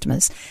external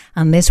customers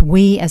unless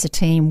we as a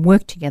team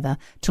work together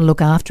to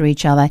look after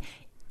each other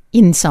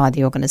inside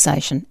the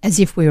organisation as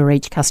if we were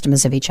each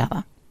customers of each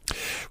other.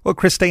 Well,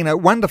 Christina,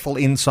 wonderful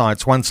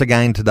insights once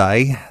again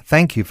today.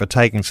 Thank you for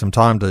taking some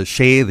time to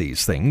share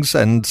these things.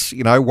 And,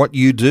 what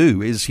you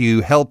do is you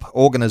help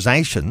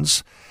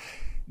organisations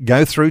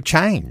go through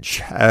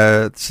change.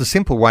 It's a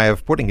simple way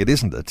of putting it,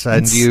 isn't it?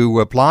 And you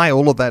apply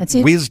all of that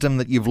wisdom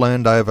that you've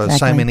learned over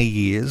so many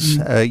years.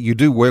 You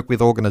do work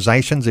with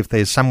organisations. If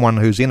there's someone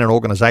who's in an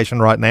organisation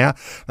right now,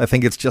 I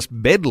think it's just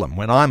bedlam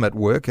when I'm at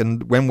work,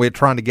 and when we're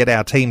trying to get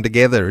our team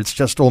together, it's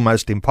just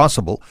almost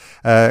impossible.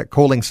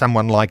 Calling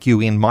someone like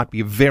you in might be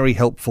a very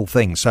helpful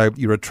thing. So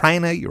you're a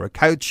trainer, you're a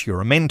coach,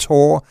 you're a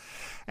mentor,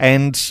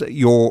 and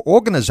your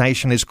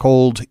organisation is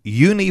called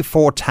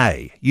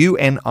Uniforte,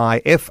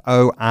 Uniforte.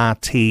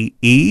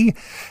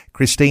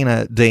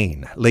 Christina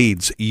Dean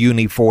leads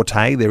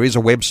Uniforte. There is a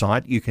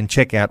website. You can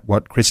check out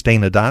what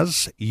Christina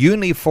does,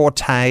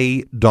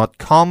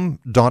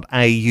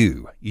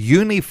 uniforte.com.au,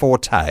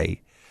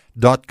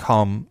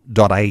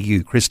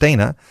 uniforte.com.au.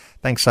 Christina,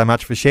 thanks so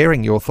much for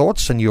sharing your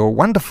thoughts and your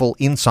wonderful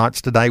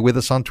insights today with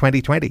us on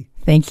 2020.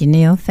 Thank you,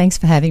 Neil. Thanks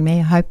for having me.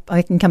 I hope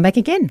I can come back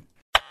again.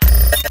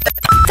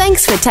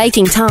 Thanks for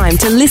taking time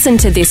to listen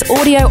to this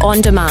audio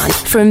on demand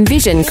from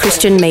Vision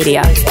Christian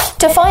Media.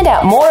 To find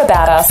out more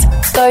about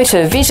us, go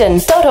to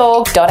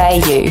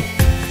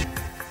vision.org.au.